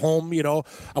thought at home,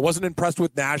 I wasn't impressed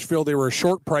with Nashville. They were a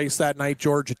short price that night,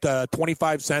 George, at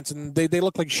 25 cents, and they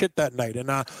looked like shit that night.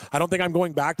 And I don't think I'm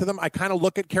going back to them. I kind of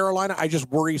look at Carolina. I just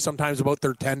worry sometimes about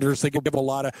their tenders. They give a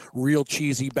lot of real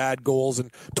cheesy bad goals,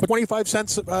 and 25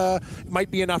 cents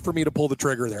might be enough for me to pull the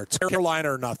trigger there. It's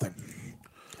Carolina or nothing.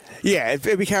 Yeah,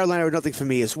 it'd be Carolina or nothing for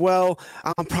me as well.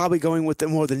 I'm probably going with the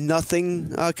more than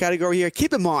nothing category here.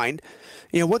 Keep in mind,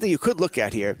 one thing you could look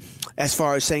at here as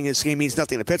far as saying this game means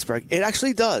nothing to Pittsburgh, it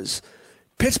actually does.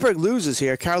 Pittsburgh loses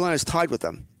here. Carolina's tied with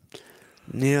them.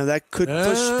 That could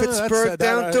push Pittsburgh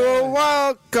down to a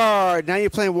wild card. Now you're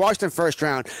playing Washington first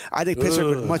round. I think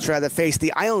Pittsburgh would much rather face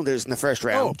the Islanders in the first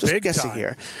round. Oh, just guessing time.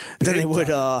 Here than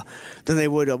they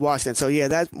would Washington. So yeah,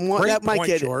 that might point,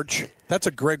 get George. That's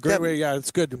a great way. Yeah,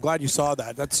 it's good. I'm glad you saw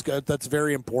that. That's good. That's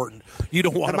very important. You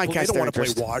don't want to. They don't want to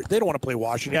play. They don't want to play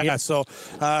Washington. Yeah. So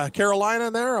Carolina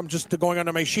in there. I'm just going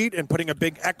onto my sheet and putting a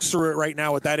big X through it right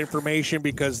now with that information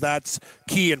because that's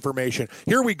key information.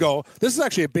 Here we go. This is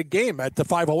actually a big game at the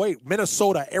 508.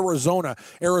 Minnesota, Arizona.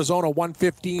 Arizona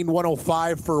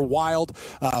 115-105 for Wild.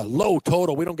 Low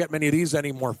total. We don't get many of these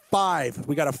anymore. 5.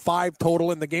 We got a 5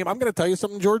 total in the game. I'm going to tell you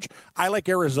something, George. I like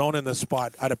Arizona in this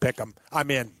spot. I'd pick them.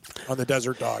 I'm in on the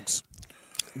Desert Dogs.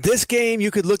 This game,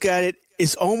 you could look at it,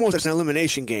 is almost an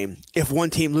elimination game if one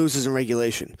team loses in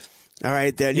regulation. All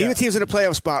right, neither team's in a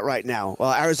playoff spot right now.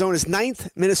 Arizona's 9th,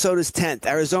 Minnesota's 10th.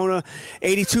 Arizona,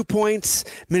 82 points,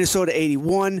 Minnesota,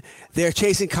 81. They're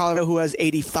chasing Colorado, who has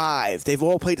 85. They've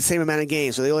all played the same amount of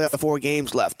games, so they only have 4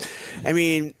 games left. I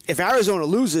mean, if Arizona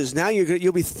loses, now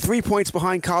you'll be 3 points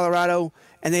behind Colorado,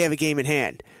 and they have a game in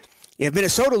hand. If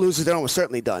Minnesota loses, they're almost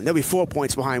certainly done. They'll be 4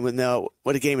 points behind with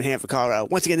a game in hand for Colorado.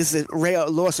 Once again, this is a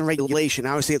loss in regulation.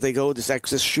 Obviously, if they go this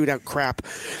shootout crap,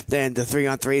 then the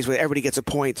 3-on-3s where everybody gets a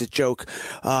point, it's a joke.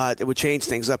 It would change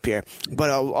things up here.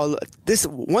 But this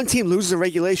one team loses in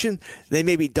regulation, they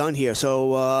may be done here.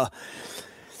 So,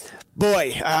 this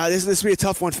will be a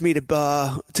tough one for me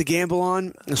to gamble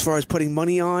on as far as putting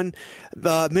money on.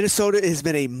 Minnesota has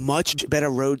been a much better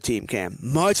road team, Cam.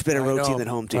 Much better road team than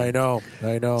home team. I know.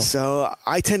 So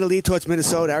I tend to lead towards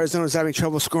Minnesota. Arizona's having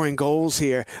trouble scoring goals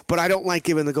here, but I don't like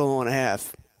giving the goal and a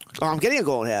half. Oh, I'm getting a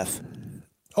goal and a half.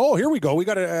 Oh, here we go. We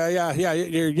got a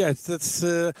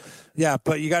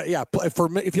but you got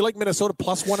if you like Minnesota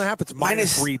plus 1.5, it's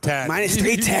minus 310. Minus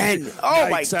 310. Oh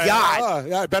my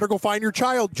God! I better go find your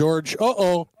child, George.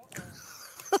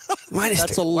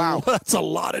 That's a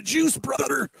lot of juice,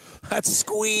 brother. That's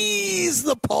squeeze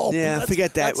the pulp. Yeah,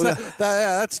 forget that.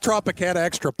 That's Tropicana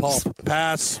extra pulp.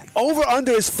 Pass. Over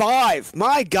under is 5.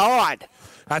 My God.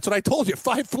 That's what I told you.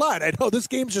 5 flat. I know this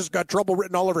game's just got trouble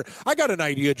written all over it. I got an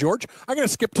idea, George. I'm going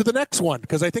to skip to the next one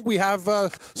because I think we have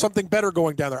something better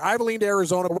going down there. I've leaned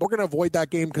Arizona. We're going to avoid that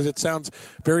game because it sounds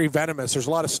very venomous. There's a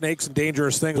lot of snakes and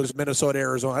dangerous things. There's Minnesota,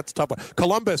 Arizona. That's a tough one.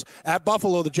 Columbus at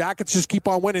Buffalo. The Jackets just keep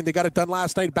on winning. They got it done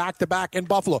last night back-to-back in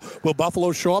Buffalo. Will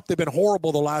Buffalo show up? They've been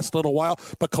horrible the last little while,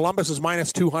 but Columbus is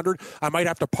minus 200. I might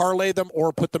have to parlay them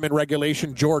or put them in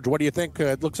regulation. George, what do you think?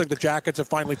 It looks like the Jackets have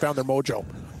finally found their mojo.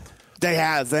 They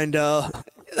have, and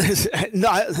this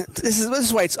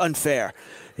is why it's unfair.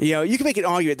 You can make an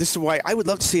argument. This is why I would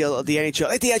love to see the NHL.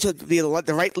 I think the NHL would be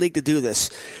the right league to do this.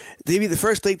 They'd be the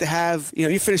first league to have.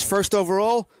 You finish first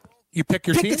overall. You pick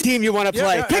your team? Pick the team you want to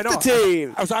play. Pick the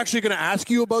team. I was actually going to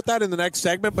ask you about that in the next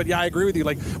segment, but yeah, I agree with you.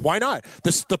 Like, why not?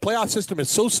 The playoff system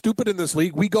is so stupid in this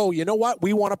league. We go, you know what?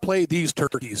 We want to play these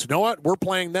turkeys. You know what? We're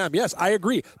playing them. Yes, I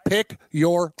agree. Pick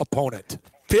your opponent.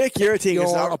 Pick your team.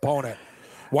 Your opponent.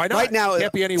 Why not? Right now, it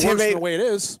can't be any worse than the way it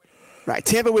is. Right.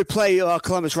 Tampa would play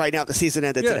Columbus right now if the season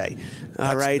ended today.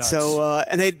 All right. Nuts. So,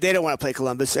 and they don't want to play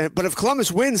Columbus. But if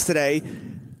Columbus wins today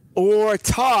or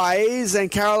ties and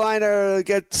Carolina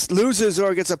loses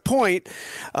or gets a point,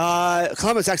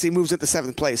 Columbus actually moves into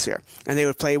 7th place here. And they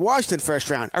would play Washington first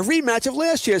round, a rematch of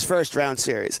last year's first round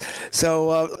series. So,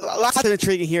 lots of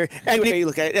intriguing here. Anyway, you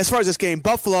look at it. As far as this game,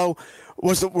 Buffalo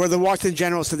were the Washington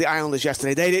Generals to the Islanders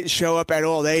yesterday. They didn't show up at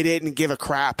all. They didn't give a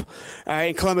crap.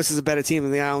 And Columbus is a better team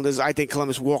than the Islanders. I think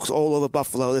Columbus walks all over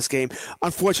Buffalo this game.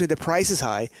 Unfortunately, the price is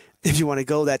high if you want to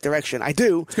go that direction. I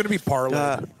do. It's going to be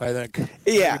parlay, I think.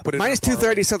 Yeah, minus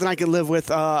 230 is something I can live with.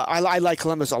 I like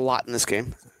Columbus a lot in this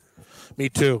game. Me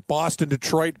too. Boston,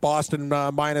 Detroit. Boston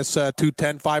minus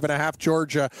 210, 5.5.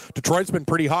 George, Detroit's been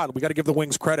pretty hot. We got to give the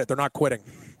Wings credit. They're not quitting.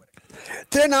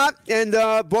 They're not, and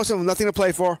Boston have nothing to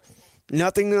play for.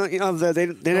 Nothing.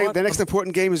 Their next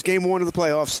important game is Game 1 of the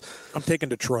playoffs. I'm taking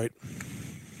Detroit.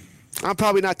 I'm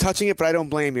probably not touching it, but I don't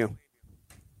blame you.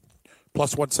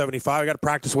 Plus 175. I got to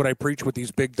practice what I preach with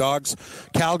these big dogs.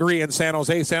 Calgary and San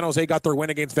Jose. San Jose got their win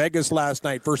against Vegas last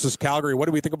night versus Calgary. What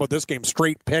do we think about this game?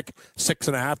 Straight pick,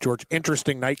 6.5, George.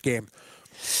 Interesting night game.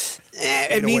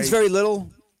 It means very little.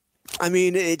 I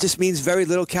mean, it just means very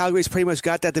little. Calgary's pretty much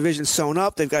got that division sewn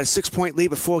up. They've got a 6-point lead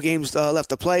with 4 games left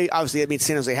to play. Obviously, that means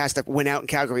San Jose has to win out and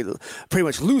Calgary pretty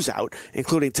much lose out,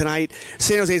 including tonight.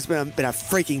 San Jose's been a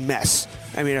freaking mess.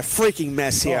 I mean, a freaking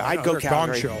mess here. I'd go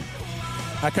Calgary. Gong show.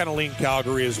 I kind of lean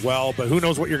Calgary as well, but who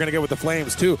knows what you're going to get with the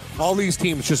Flames, too. All these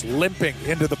teams just limping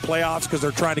into the playoffs because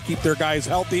they're trying to keep their guys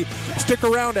healthy. Stick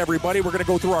around, everybody. We're going to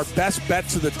go through our best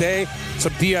bets of the day,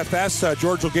 some DFS.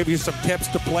 George will give you some tips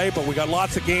to play, but we got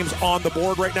lots of games on the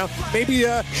board right now. Maybe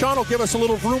Sean will give us a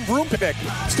little vroom pick.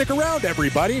 Stick around,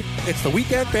 everybody. It's the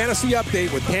Weekend Fantasy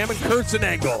Update with Cam and Kurtz and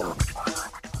Engel.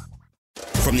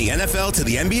 From the NFL to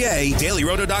the NBA,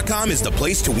 DailyRoto.com is the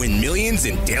place to win millions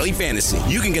in daily fantasy.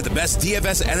 You can get the best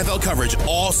DFS NFL coverage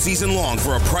all season long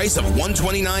for a price of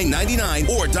 $129.99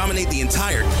 or dominate the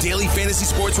entire daily fantasy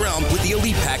sports realm with the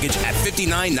Elite Package at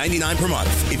 $59.99 per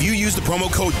month. If you use the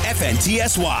promo code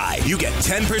FNTSY, you get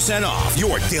 10% off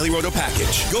your Daily Roto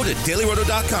package. Go to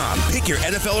DailyRoto.com, pick your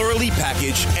NFL or Elite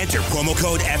Package, enter promo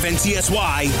code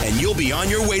FNTSY, and you'll be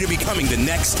on your way to becoming the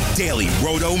next Daily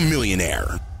Roto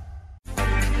millionaire.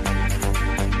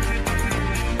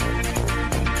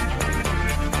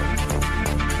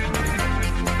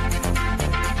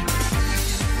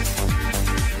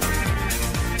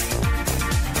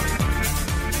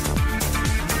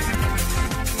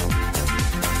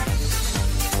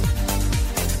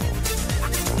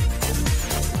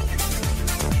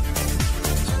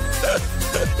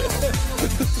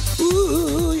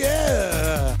 Ooh,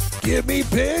 yeah. Give me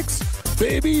picks.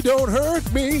 Baby, don't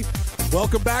hurt me.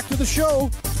 Welcome back to the show.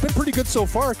 It's been pretty good so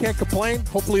far. Can't complain.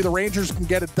 Hopefully the Rangers can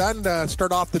get it done.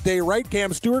 Start off the day right.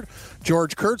 Cam Stewart,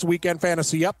 George Kurtz, Weekend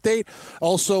Fantasy Update.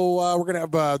 Also, we're going to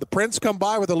have the Prince come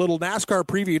by with a little NASCAR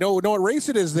preview. You know what race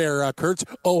it is there, Kurtz?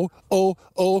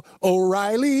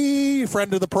 O'Reilly,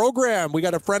 friend of the program. We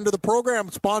got a friend of the program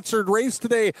sponsored race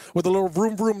today with a little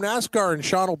vroom NASCAR, and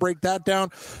Sean will break that down.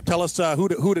 Tell us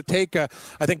who to take. I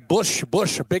think Busch,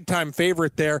 a big-time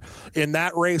favorite there in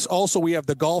that race. Also, we have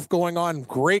the golf going on.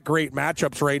 Great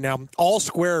matchups right now. All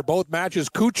square, both matches.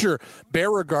 Kuchar,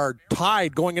 Beauregard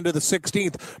tied going into the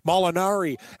 16th.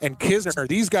 Molinari and Kisner.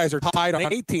 These guys are tied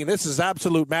on 18. This is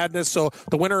absolute madness. So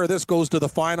the winner of this goes to the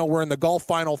final. We're in the golf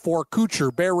final for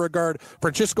Kuchar, Beauregard,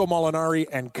 Francisco Molinari,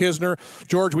 and Kisner.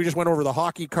 George, we just went over the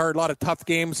hockey card. A lot of tough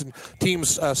games and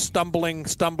teams stumbling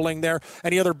there.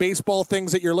 Any other baseball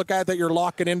things that you're looking at that you're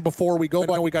locking in before we go?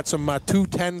 We got some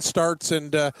 2-10 starts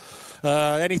and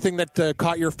anything that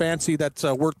caught your fancy that's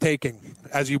worth taking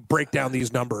as you break down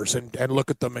these numbers and look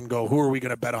at them and go, who are we going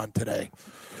to bet on today?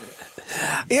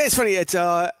 Yeah, it's funny. It's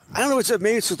I don't know.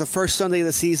 Maybe it's the first Sunday of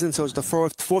the season, so it's the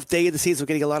fourth day of the season. We're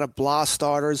getting a lot of blah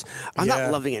starters. I'm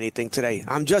not loving anything today.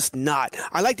 I'm just not.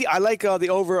 I like the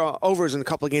overs in a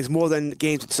couple of games more than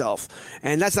games itself,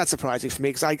 and that's not surprising for me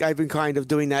because I've been kind of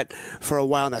doing that for a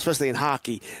while now, especially in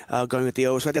hockey, going with the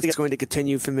overs. So I think it's going to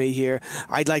continue for me here.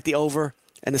 I'd like the over.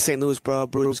 And the St. Louis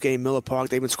Brewers game, Miller Park,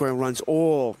 they've been scoring runs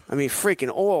all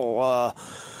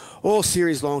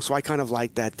series long, so I kind of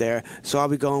like that there. So I'll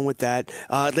be going with that.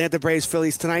 Atlanta Braves,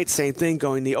 Phillies tonight, same thing,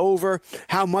 going the over.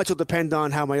 How much will depend on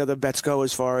how my other bets go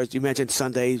as far as you mentioned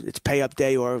Sunday, it's pay up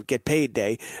day or get paid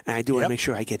day, and I do want to make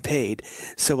sure I get paid.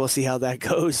 So we'll see how that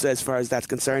goes as far as that's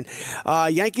concerned.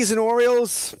 Yankees and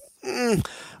Orioles.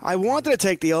 I wanted to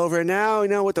take the over. Now,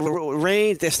 with the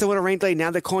rain, they're still in a rain delay. Now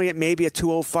they're calling it maybe a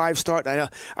 2:05 start.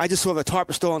 I just saw the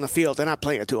tarp is still on the field. They're not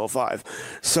playing at 2:05.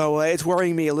 So it's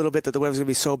worrying me a little bit that the weather's going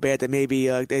to be so bad that maybe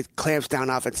it clamps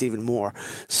down offense even more.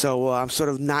 So I'm sort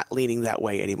of not leaning that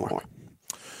way anymore.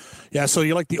 Yeah, so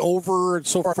you like the over.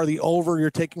 So far, the over you're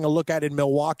taking a look at in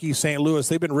Milwaukee, St. Louis.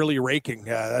 They've been really raking.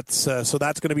 So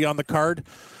that's going to be on the card.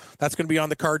 That's going to be on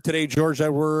the card today, George.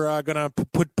 That we're going to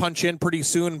punch in pretty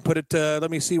soon. Put it. Let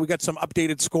me see. We got some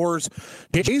updated scores.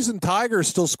 Jays and Tigers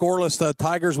still scoreless. The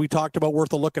Tigers we talked about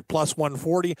worth a look at plus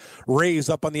 140.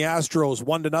 Rays up on the Astros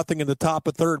 1-0 in the top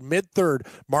of third. Mid-third,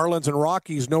 Marlins and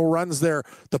Rockies no runs there.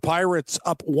 The Pirates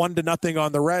up 1-0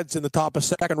 on the Reds in the top of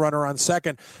second. Runner on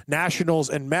second. Nationals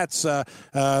and Mets.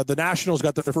 The Nationals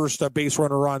got the first base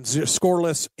runner on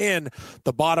scoreless in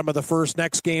the bottom of the first.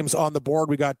 Next games on the board.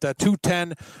 We got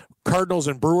 2-10. Cardinals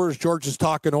and Brewers. George is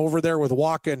talking over there with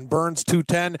Waka and Burns,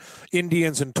 2:10.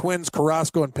 Indians and Twins,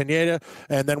 Carrasco and Pineda.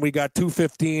 And then we got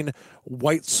 2:15,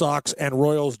 White Sox and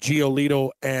Royals,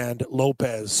 Giolito and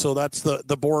Lopez. So that's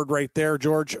the board right there,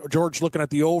 George. George looking at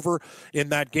the over in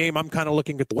that game. I'm kind of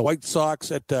looking at the White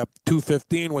Sox at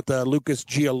 2:15 with Lucas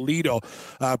Giolito.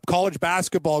 College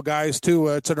basketball, guys, too.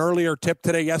 It's an earlier tip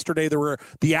today. Yesterday, there were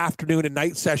the afternoon and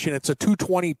night session. It's a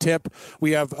 2:20 tip.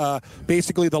 We have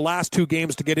basically the last two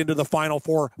games to get into the Final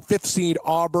Four. 5th seed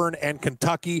Auburn and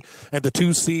Kentucky, and the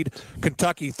 2 seed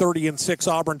Kentucky, 30-6.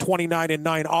 Auburn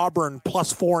 29-9. Auburn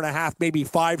plus 4.5, maybe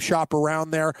 5 shop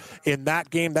around there in that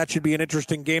game. That should be an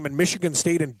interesting game. And Michigan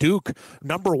State and Duke,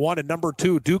 number 1 and number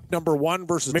 2. Duke number 1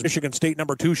 versus Michigan State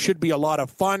number 2 should be a lot of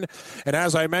fun. And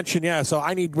as I mentioned, so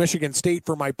I need Michigan State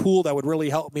for my pool. That would really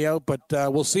help me out, but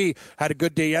we'll see. Had a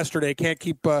good day yesterday. Can't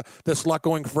keep this luck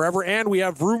going forever. And we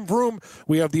have vroom vroom.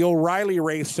 We have the O'Reilly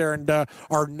race there, and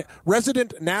our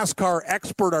resident NASCAR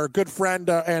expert, our good friend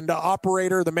and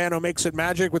operator, the man who makes it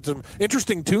magic, with some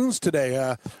interesting tunes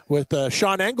today with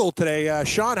Sean Engel today.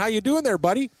 Sean, how you doing there,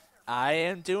 buddy? I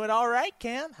am doing all right,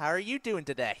 Cam. How are you doing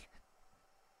today?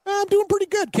 I'm doing pretty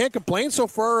good. Can't complain so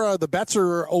far. The bets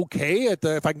are okay.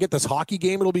 If I can get this hockey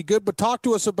game, it'll be good. But talk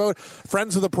to us about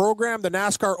friends of the program, the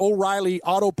NASCAR O'Reilly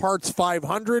Auto Parts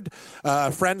 500,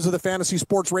 friends of the Fantasy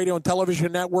Sports Radio and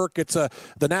Television Network. It's the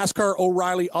NASCAR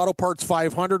O'Reilly Auto Parts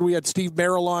 500. We had Steve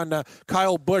Merrill on,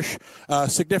 Kyle Busch,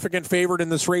 significant favorite in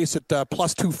this race at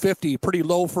plus 250. Pretty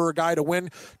low for a guy to win.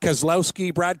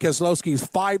 Brad Keselowski is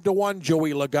 5-1.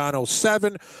 Joey Logano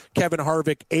 7. Kevin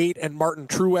Harvick 8, and Martin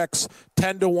Truex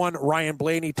 10-1. Ryan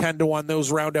Blaney 10-1. Those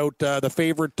round out the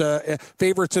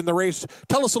favorites in the race.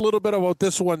 Tell us a little bit about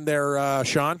this one there,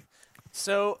 Sean.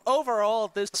 So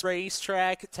overall, this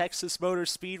racetrack, Texas Motor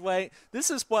Speedway, this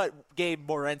is what Gabe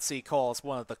Morency calls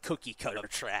one of the cookie cutter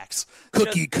tracks.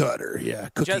 Cookie cutter.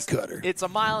 It's a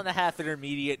 1.5 mile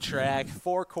intermediate track,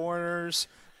 4 corners,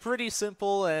 pretty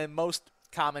simple and most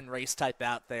common race type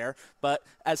out there. But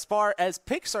as far as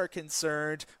picks are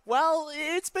concerned, well,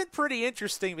 it's been pretty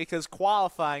interesting because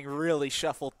qualifying really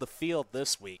shuffled the field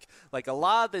this week. Like a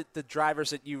lot of the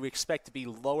drivers that you expect to be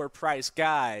lower priced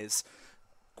guys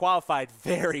qualified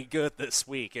very good this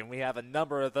week, and we have a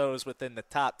number of those within the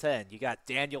top 10. You got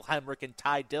Daniel Hemrick and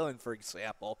Ty Dillon, for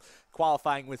example,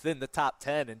 qualifying within the top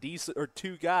 10, and these are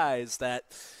 2 guys that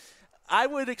I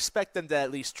would expect them to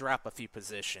at least drop a few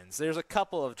positions. There's a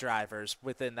couple of drivers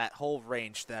within that whole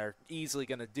range that are easily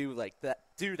going to do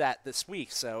that this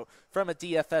week. So from a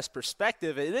DFS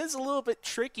perspective, it is a little bit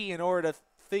tricky in order to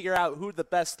figure out who the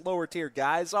best lower tier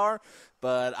guys are.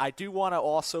 But I do want to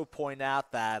also point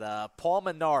out that Paul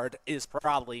Menard is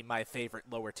probably my favorite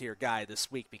lower tier guy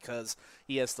this week because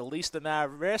he has the least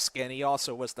amount of risk, and he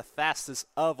also was the fastest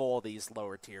of all these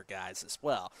lower tier guys as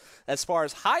well. As far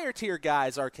as higher tier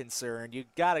guys are concerned, you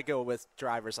got to go with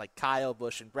drivers like Kyle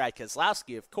Busch and Brad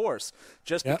Keselowski, of course,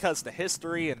 just because of the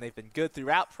history and they've been good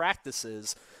throughout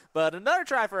practices. But another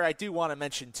driver I do want to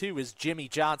mention too is Jimmy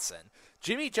Johnson.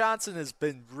 Jimmy Johnson has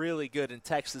been really good in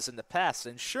Texas in the past,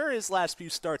 and sure, his last few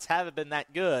starts haven't been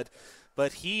that good,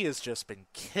 but he has just been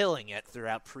killing it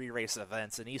throughout pre-race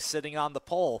events, and he's sitting on the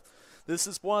pole. This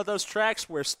is one of those tracks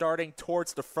where starting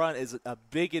towards the front is a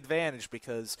big advantage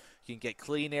because you can get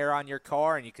clean air on your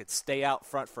car and you could stay out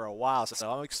front for a while,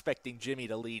 so I'm expecting Jimmy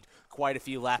to lead quite a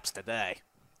few laps today.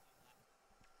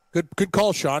 Good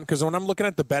call, Sean, because when I'm looking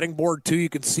at the betting board, too, you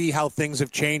can see how things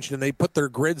have changed, and they put their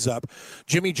grids up.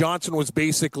 Jimmy Johnson was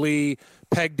basically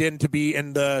pegged in to be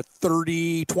in the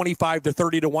 25 to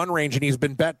 30-1 range, and he's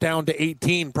been bet down to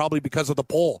 18, probably because of the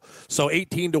poll. So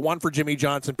 18-1 for Jimmy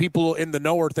Johnson. People in the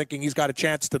know are thinking he's got a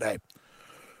chance today.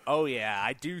 Oh, yeah,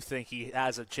 I do think he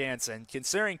has a chance, and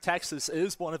considering Texas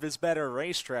is one of his better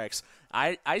racetracks,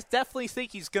 I definitely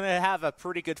think he's going to have a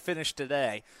pretty good finish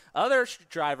today. Other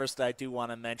drivers that I do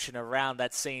want to mention around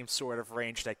that same sort of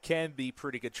range that can be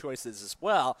pretty good choices as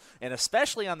well, and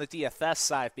especially on the DFS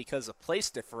side because of place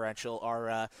differential,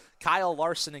 are Kyle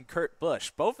Larson and Kurt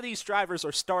Busch. Both of these drivers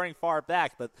are starting far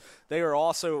back, but they are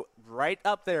also right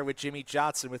up there with Jimmy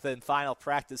Johnson within final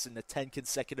practice in the 10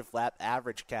 consecutive lap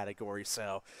average category.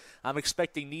 So I'm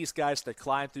expecting these guys to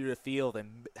climb through the field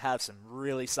and have some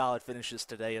really solid finishes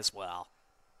today as well.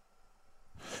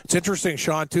 It's interesting,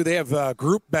 Sean, too. They have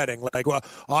group betting, like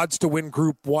odds to win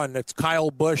Group 1. It's Kyle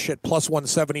Busch at plus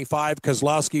 175,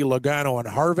 Keselowski, Logano, and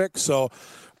Harvick. So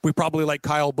we probably like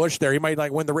Kyle Busch there. He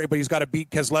might win the race, but he's got to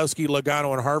beat Keselowski,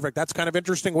 Logano, and Harvick. That's kind of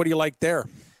interesting. What do you like there?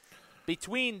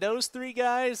 Between those 3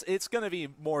 guys, it's going to be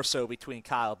more so between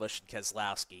Kyle Busch and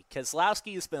Keselowski.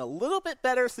 Keselowski has been a little bit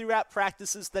better throughout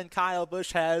practices than Kyle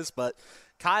Busch has, but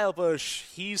Kyle Busch,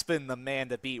 he's been the man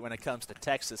to beat when it comes to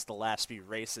Texas the last few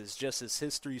races, just as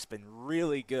history's been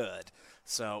really good.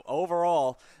 So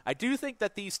overall, I do think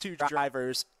that these two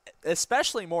drivers,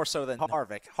 especially more so than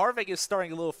Harvick is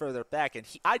starting a little further back, and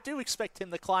I do expect him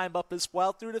to climb up as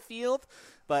well through the field,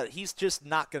 but he's just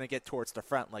not going to get towards the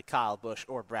front like Kyle Busch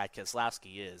or Brad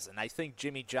Keselowski is. And I think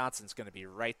Jimmy Johnson's going to be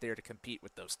right there to compete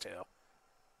with those two.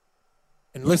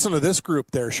 And listen to this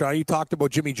group there, Sean. You talked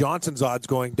about Jimmy Johnson's odds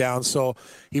going down, so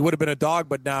he would have been a dog.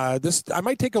 But I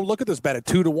might take a look at this bet at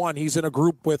 2-1. He's in a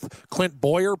group with Clint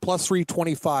Boyer plus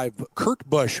 325, Kurt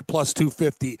Busch plus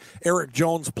 250, Eric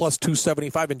Jones plus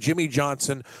 275, and Jimmy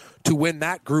Johnson to win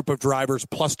that group of drivers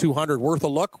plus 200. Worth a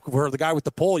look for the guy with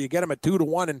the pole. You get him at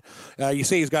 2-1, and you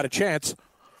say he's got a chance.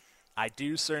 I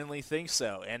do certainly think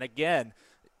so. And again,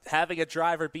 having a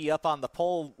driver be up on the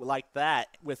pole like that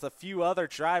with a few other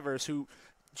drivers who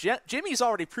Jimmy's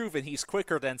already proven he's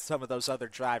quicker than some of those other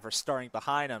drivers starting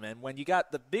behind him. And when you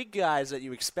got the big guys that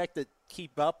you expect to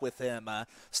keep up with him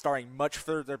starting much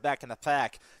further back in the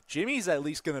pack, Jimmy's at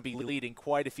least going to be leading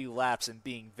quite a few laps and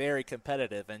being very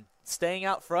competitive. And staying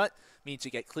out front means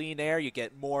you get clean air, you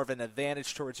get more of an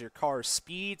advantage towards your car's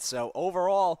speed. So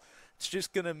overall, it's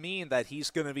just going to mean that he's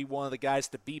going to be one of the guys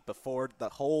to beat before the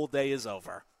whole day is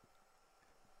over.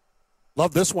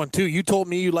 Love this one, too. You told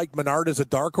me you like Menard as a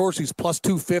dark horse. He's plus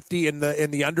 250 in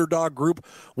the underdog group.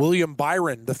 William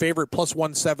Byron, the favorite, plus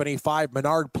 175.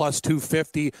 Menard, plus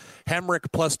 250. Hemrick,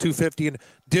 plus 250. And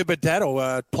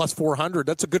DiBenedetto, plus 400.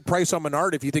 That's a good price on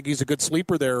Menard if you think he's a good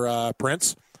sleeper there,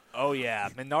 Prince. Oh, yeah.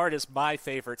 Menard is my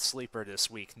favorite sleeper this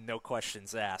week. No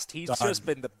questions asked. He's just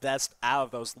been the best out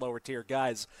of those lower-tier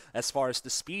guys as far as the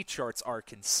speed charts are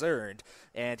concerned.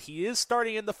 And he is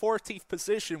starting in the 14th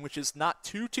position, which is not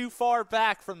too far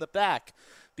back from the back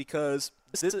because,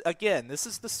 this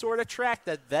is the sort of track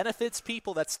that benefits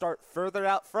people that start further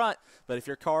out front. But if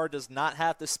your car does not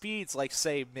have the speeds, like,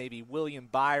 say, maybe William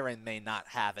Byron may not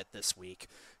have it this week,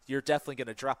 you're definitely going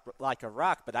to drop like a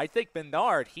rock. But I think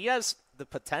Menard, he has the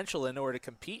potential in order to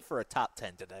compete for a top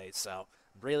 10 today. So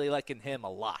I'm really liking him a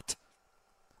lot.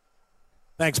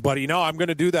 Thanks, buddy. No, I'm going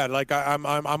to do that. Like I'm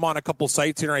on a couple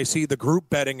sites here. And I see the group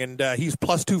betting, and he's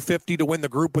plus 250 to win the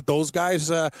group with those guys.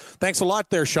 Thanks a lot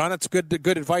there, Sean. That's good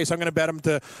advice. I'm going to bet him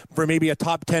for maybe a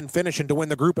top 10 finish and to win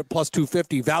the group at plus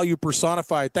 250. Value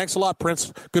personified. Thanks a lot,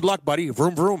 Prince. Good luck, buddy.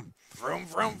 Vroom, vroom. Vroom,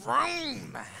 vroom,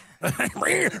 vroom.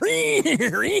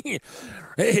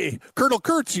 Hey, Colonel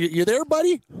Kurtz, you there,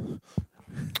 buddy?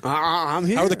 I'm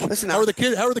here. How are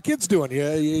the kids doing?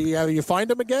 You find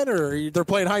them again, or they're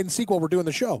playing hide and seek while we're doing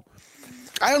the show?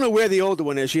 I don't know where the older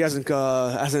one is. She hasn't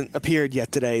appeared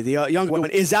yet today. The younger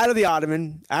one is out of the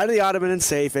ottoman and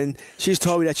safe, and she's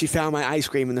told me that she found my ice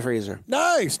cream in the freezer.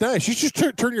 Nice. You should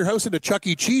just turn your house into Chuck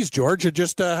E. Cheese, George, and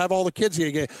just have all the kids.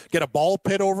 You get a ball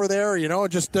pit over there,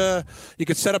 just you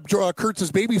could set up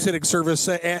Kurtz's babysitting service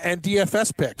and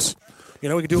DFS picks. We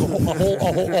could do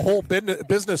a whole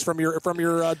business from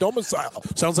your domicile.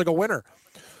 Sounds like a winner.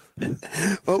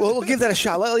 Well, we'll give that a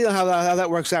shot. Let you know how that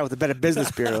works out with the Better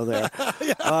Business Bureau there.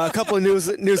 A couple of news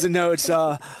and notes.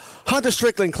 Hunter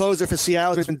Strickland, closer for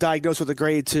Seattle, has been diagnosed with a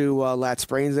grade 2 lat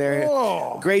sprain there.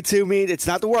 Oh. Grade 2 means it's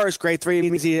not the worst. Grade 3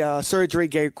 means the surgery.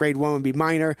 Grade 1 would be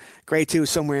minor. Grade 2 is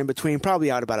somewhere in between,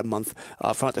 probably out about a month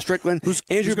for Hunter Strickland. Who's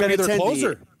going to be their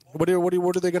closer? What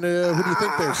are they going to? Who do you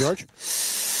think there, George?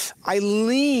 I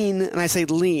lean, and I say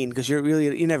lean because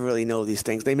you never really know these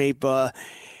things. They may.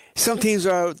 Some teams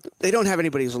they don't have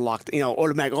anybody who's locked,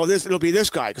 automatic. Oh, it'll be this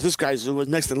guy because this guy's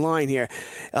next in line here.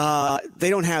 They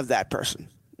don't have that person,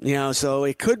 So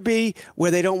it could be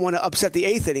where they don't want to upset the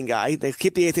 8th inning guy. They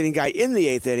keep the 8th inning guy in the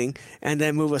 8th inning and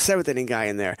then move a 7th inning guy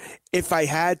in there. If I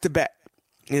had to bet,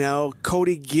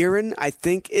 Cody Gearin, I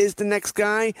think, is the next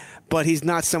guy, but he's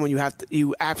not someone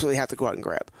you absolutely have to go out and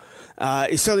grab.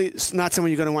 It's certainly not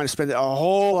someone you're going to want to spend a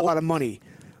whole lot of money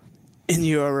in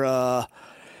your.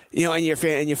 In your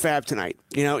fab tonight.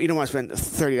 You don't want to spend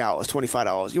 $30,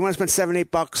 $25. You want to spend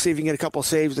 $7-8, see if you can get a couple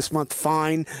saves this month,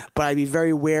 fine. But I'd be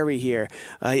very wary here.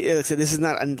 This is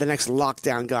not the next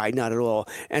lockdown guy, not at all.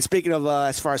 And speaking of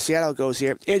as far as Seattle goes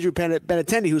here, Andrew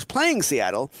Benintendi, who's playing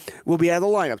Seattle, will be out of the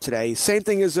lineup today. Same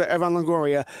thing as Evan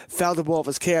Longoria. Fouled the ball off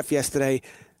his calf yesterday.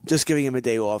 Just giving him a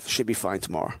day off. Should be fine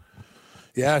tomorrow.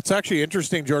 Yeah, it's actually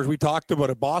interesting, George. We talked about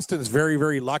it. Boston's very,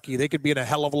 very lucky. They could be in a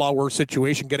hell of a lot worse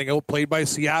situation getting outplayed by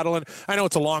Seattle. And I know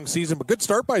it's a long season, but good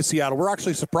start by Seattle. We're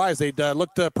actually surprised. They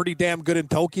looked pretty damn good in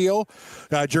Tokyo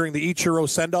during the Ichiro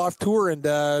send-off tour. And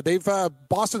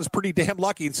Boston's pretty damn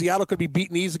lucky. And Seattle could be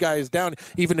beating these guys down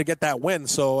even to get that win.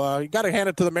 So you got to hand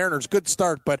it to the Mariners. Good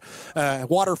start, but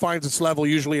water finds its level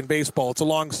usually in baseball. It's a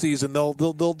long season.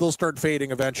 They'll start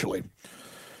fading eventually.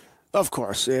 Of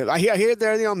course. I hear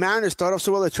there, Mariners start off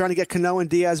so well, they're trying to get Cano and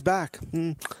Diaz back.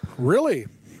 Really?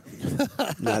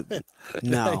 No.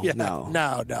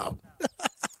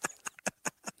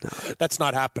 That's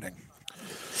not happening.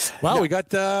 Well, we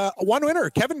got one winner,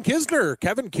 Kevin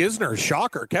Kisner.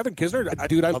 Shocker. Kevin Kisner,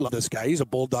 dude, I love this guy. He's a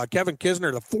bulldog. Kevin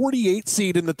Kisner, the 48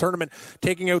 seed in the tournament,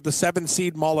 taking out the 7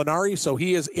 seed Molinari, so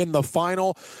he is in the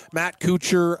final. Matt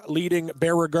Kuchar leading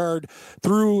Beauregard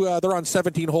through, they're on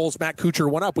 17 holes. Matt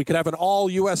Kuchar went up. We could have an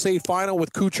all-USA final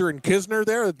with Kuchar and Kisner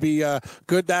there. It'd be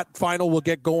good. That final will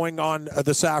get going on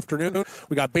this afternoon.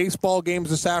 We got baseball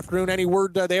games this afternoon. Any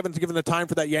word? They haven't given the time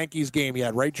for that Yankees game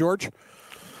yet, right, George?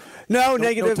 No,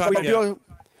 negative.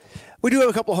 We do have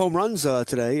a couple of home runs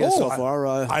today so far.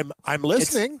 I'm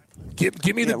listening.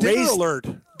 Give me the dinner alert.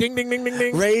 Ding, ding, ding, ding,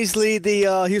 ding. Rays lead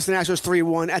the Houston Astros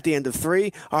 3-1 at the end of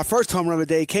 3. Our first home run of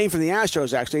the day came from the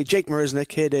Astros, actually. Jake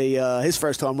Marisnick hit his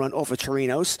first home run off of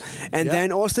Chirinos. And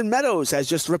then Austin Meadows has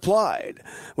just replied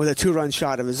with a 2-run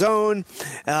shot of his own.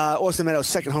 Austin Meadows'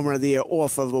 second home run of the year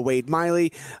off of Wade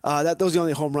Miley. Those are the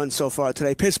only home runs so far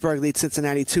today. Pittsburgh leads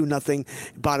Cincinnati 2-0,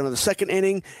 bottom of the second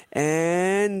inning.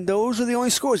 And those are the only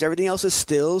scores. Everything else is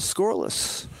still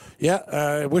scoreless. Yeah,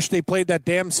 I wish they played that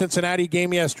damn Cincinnati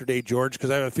game yesterday, George,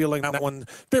 because I have a feeling that one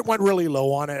went really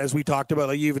low on it, as we talked about.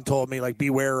 Like, you even told me,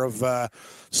 beware of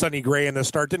Sonny Gray in the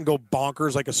start. Didn't go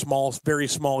bonkers, like a very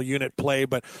small unit play,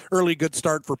 but early good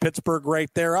start for Pittsburgh right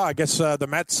there. I guess the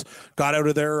Mets got out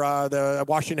of there. The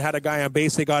Washington had a guy on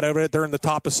base. They got out of it. They're in the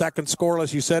top of second,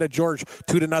 scoreless. You said it, George.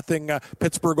 2-0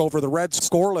 Pittsburgh over the Reds.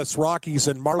 Scoreless Rockies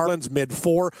and Marlins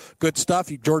mid-4. Good stuff.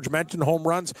 George mentioned home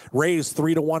runs. Rays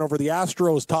 3-1 over the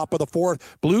Astros, top of the 4th.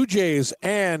 Blue Jays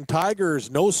and Tigers,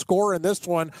 no score in this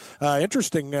one.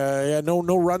 Interesting.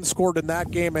 No runs scored in that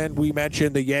game. And we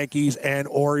mentioned the Yankees and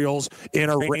Orioles in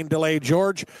a rain delay.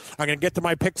 George, I'm going to get to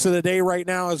my picks of the day right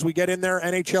now as we get in there.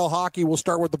 NHL hockey, we'll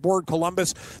start with the board.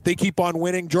 Columbus, they keep on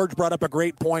winning. George brought up a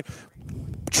great point.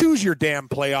 Choose your damn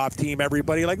playoff team,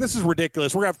 everybody. This is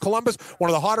ridiculous. We're going to have Columbus, one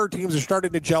of the hotter teams, are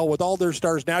starting to gel with all their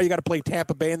stars. Now you got to play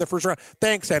Tampa Bay in the first round.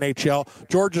 Thanks, NHL.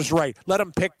 George is right. Let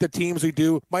them pick the teams we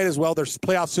do. Might as well. Their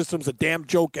playoff system's a damn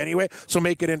joke anyway, so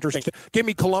make it interesting. Give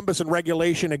me Columbus in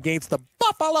regulation against the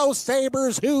Buffalo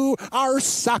Sabres, who are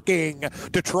sucking.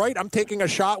 Detroit, I'm taking a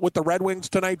shot with the Red Wings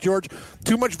tonight, George.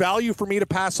 Too much value for me to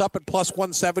pass up at plus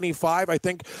 175. I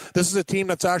think this is a team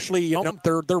that's actually,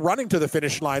 they're running to the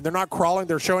finish line. They're not crawling.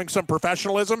 They're showing some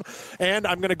professionalism, and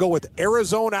I'm going to go with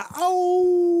Arizona.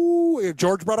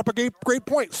 George brought up a great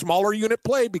point. Smaller unit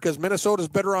play because Minnesota's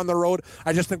better on the road.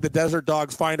 I just think the Desert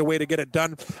Dogs find a way to get it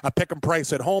done. A pick 'em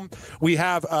price at home. We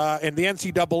have in the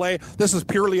NCAA, this is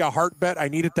purely a heart bet. I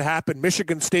need it to happen.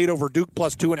 Michigan State over Duke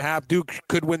plus 2.5. Duke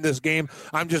could win this game.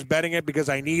 I'm just betting it because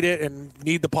I need it and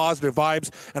need the positive vibes,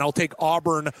 and I'll take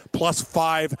Auburn plus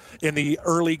 5 in the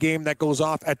early game that goes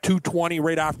off at 2:20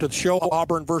 right after the show.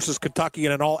 Auburn versus Kentucky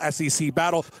in an all-SEC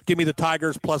battle. Give me the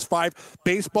Tigers plus 5.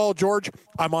 Baseball, George,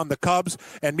 I'm on the Cubs,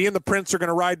 and me and the Prince are going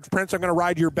to ride. Prince, I'm going to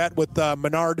ride your bet with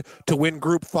Menard to win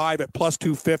Group 5 at plus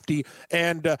 250,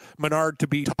 and Menard to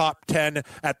be top 10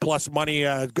 at plus money.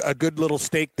 A good little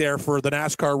stake there for the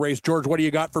NASCAR race. George, what do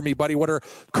you got for me, buddy? What are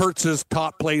Kurtz's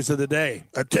top plays of the day?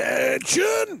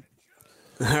 Attention!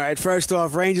 All right, first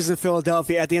off, Rangers in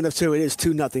Philadelphia. At the end of 2, it is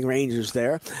 2-0 Rangers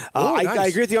there. Nice. I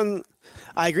agree with you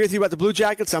I agree with you about the Blue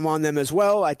Jackets. I'm on them as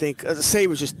well. I think the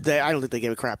Sabres I don't think they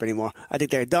give a crap anymore. I think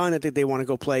they're done. I think they want to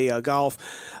go play golf.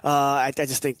 I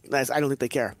just think I don't think they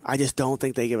care. I just don't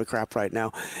think they give a crap right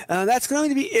now. That's going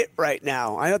to be it right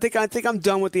now. I think I'm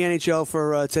done with the NHL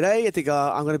for today. I think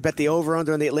I'm going to bet the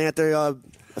over/under in the Atlanta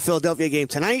Philadelphia game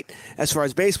tonight. As far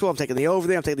as baseball, I'm taking the over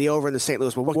there. I'm taking the over in the St.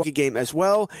 Louis Milwaukee game as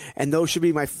well. And those should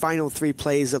be my final 3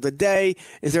 plays of the day.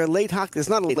 Is there a late hockey? There's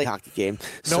not a late hockey game.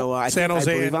 Nope. So San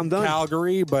Jose and I'm done.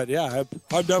 Calgary, but yeah,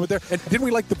 I'm done with there. And didn't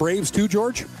we like the Braves too,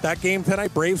 George? That game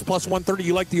tonight, Braves plus 130.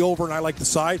 You like the over and I like the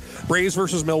side. Braves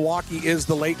versus Milwaukee is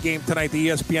the late game tonight, the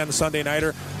ESPN Sunday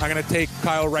Nighter. I'm going to take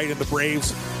Kyle Wright and the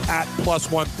Braves at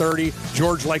plus 130.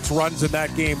 George likes runs in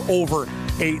that game over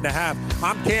 8.5.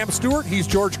 I'm Cam Stewart. He's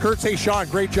George Kurtz. Hey, Sean,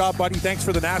 great job, buddy. Thanks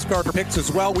for the NASCAR picks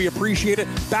as well. We appreciate it.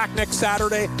 Back next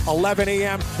Saturday, 11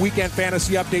 a.m., Weekend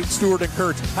Fantasy Update, Stewart and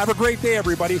Kurtz. Have a great day,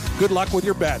 everybody. Good luck with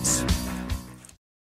your bets.